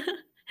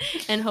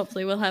 And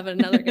hopefully we'll have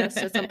another guest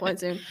at some point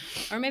soon,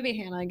 or maybe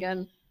Hannah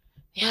again.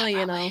 Yeah,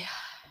 you know.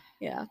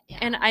 Yeah.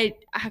 And I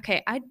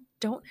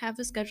don't have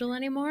the schedule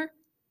anymore.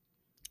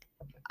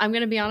 I'm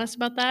gonna be honest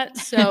about that.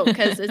 So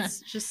because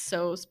it's just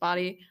so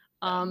spotty.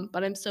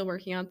 But I'm still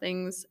working on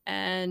things,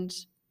 and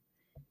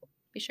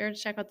be sure to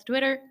check out the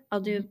Twitter.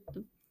 I'll do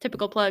the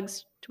typical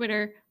plugs: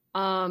 Twitter,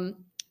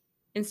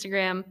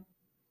 Instagram,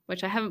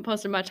 which I haven't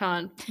posted much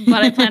on,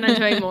 but I plan on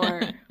doing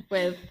more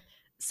with.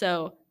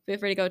 So feel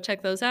free to go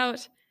check those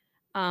out.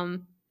 I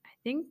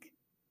think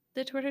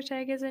the Twitter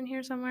tag is in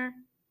here somewhere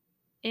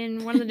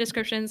in one of the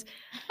descriptions.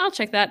 I'll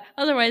check that.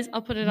 Otherwise,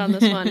 I'll put it on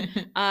this one.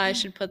 I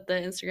should put the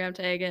Instagram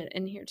tag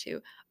in here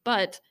too.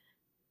 But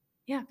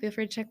yeah, feel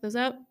free to check those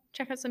out.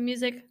 Check out some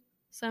music,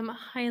 some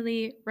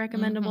highly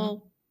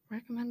recommendable.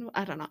 Recommendable?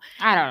 I don't know.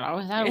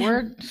 Is that a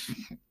word?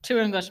 Two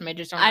English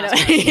majors don't. I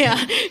don't. Yeah,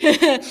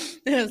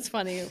 it's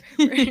funny.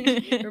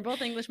 We're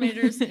both English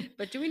majors,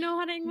 but do we know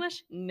how to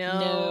English?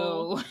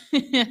 No,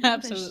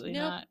 absolutely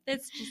not.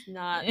 It's just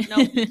not.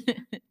 No.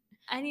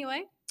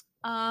 Anyway,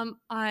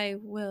 I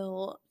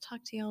will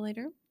talk to y'all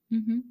later,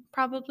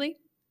 probably.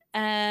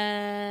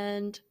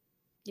 And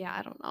yeah,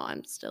 I don't know.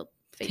 I'm still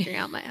figuring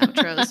out my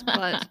outros,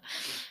 but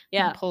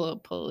yeah, pull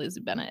Lizzie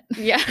Bennett.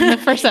 Yeah, in the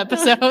first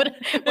episode.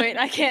 Wait,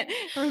 I can't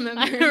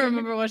remember. I don't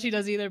remember what she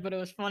does either, but it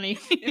was funny.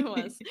 It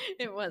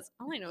was.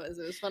 All I know is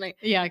it was funny.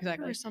 Yeah,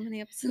 exactly. There were so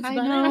many episodes. I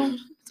know.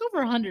 It's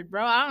over 100,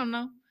 bro. I don't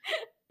know.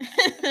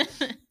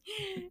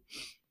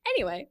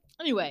 Anyway,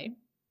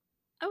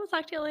 I will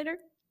talk to you later.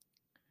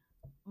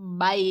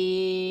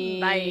 Bye.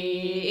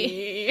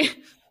 Bye.